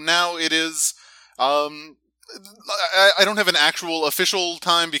 so now it is... I don't have an actual official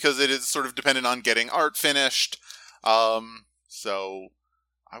time because it is sort of dependent on getting art finished. So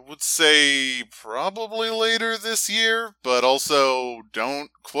I would say probably later this year, but also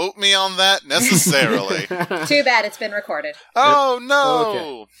don't quote me on that necessarily. Too bad it's been recorded. Oh, no!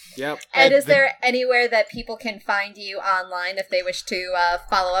 Okay. Yep. Ed, is there anywhere that people can find you online if they wish to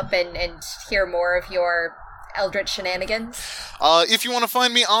follow up and hear more of your eldritch shenanigans? If you want to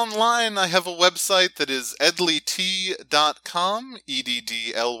find me online, I have a website that is edlyt.com,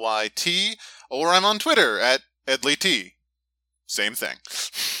 EDDLYT, or I'm on Twitter at edlyt. Same thing.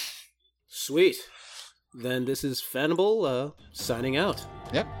 Sweet. Then this is Fanable signing out.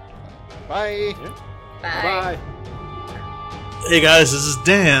 Yep. Bye. Bye. Hey guys, this is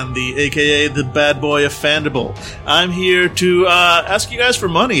Dan, aka the bad boy of Fandible. I'm here to ask you guys for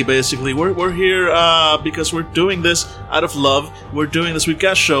money, basically. We're here because we're doing this out of love. We're doing this, we've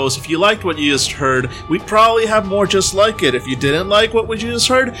got shows. If you liked what you just heard, we'd probably have more just like it. If you didn't like what we just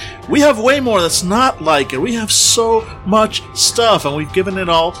heard, we have way more that's not like it. We have so much stuff, and we've given it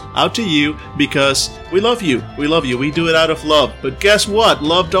all out to you because we love you. We love you. We do it out of love. But guess what?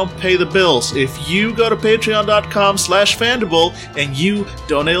 Love don't pay the bills. If you go to patreon.com/Fandible and you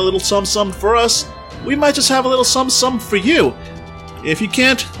donate a little sum for us, we might just have a little sum for you. If you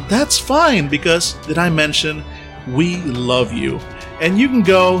can't, that's fine, because did I mention we love you? And you can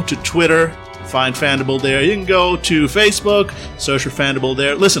go to Twitter, find Fandible there. You can go to Facebook, search for Fandible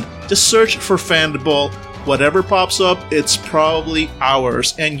there. Listen, just search for Fandible. Whatever pops up, it's probably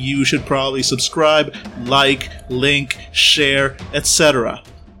ours, and you should probably subscribe, like, link, share, etc.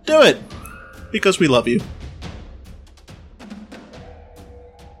 Do it, because we love you.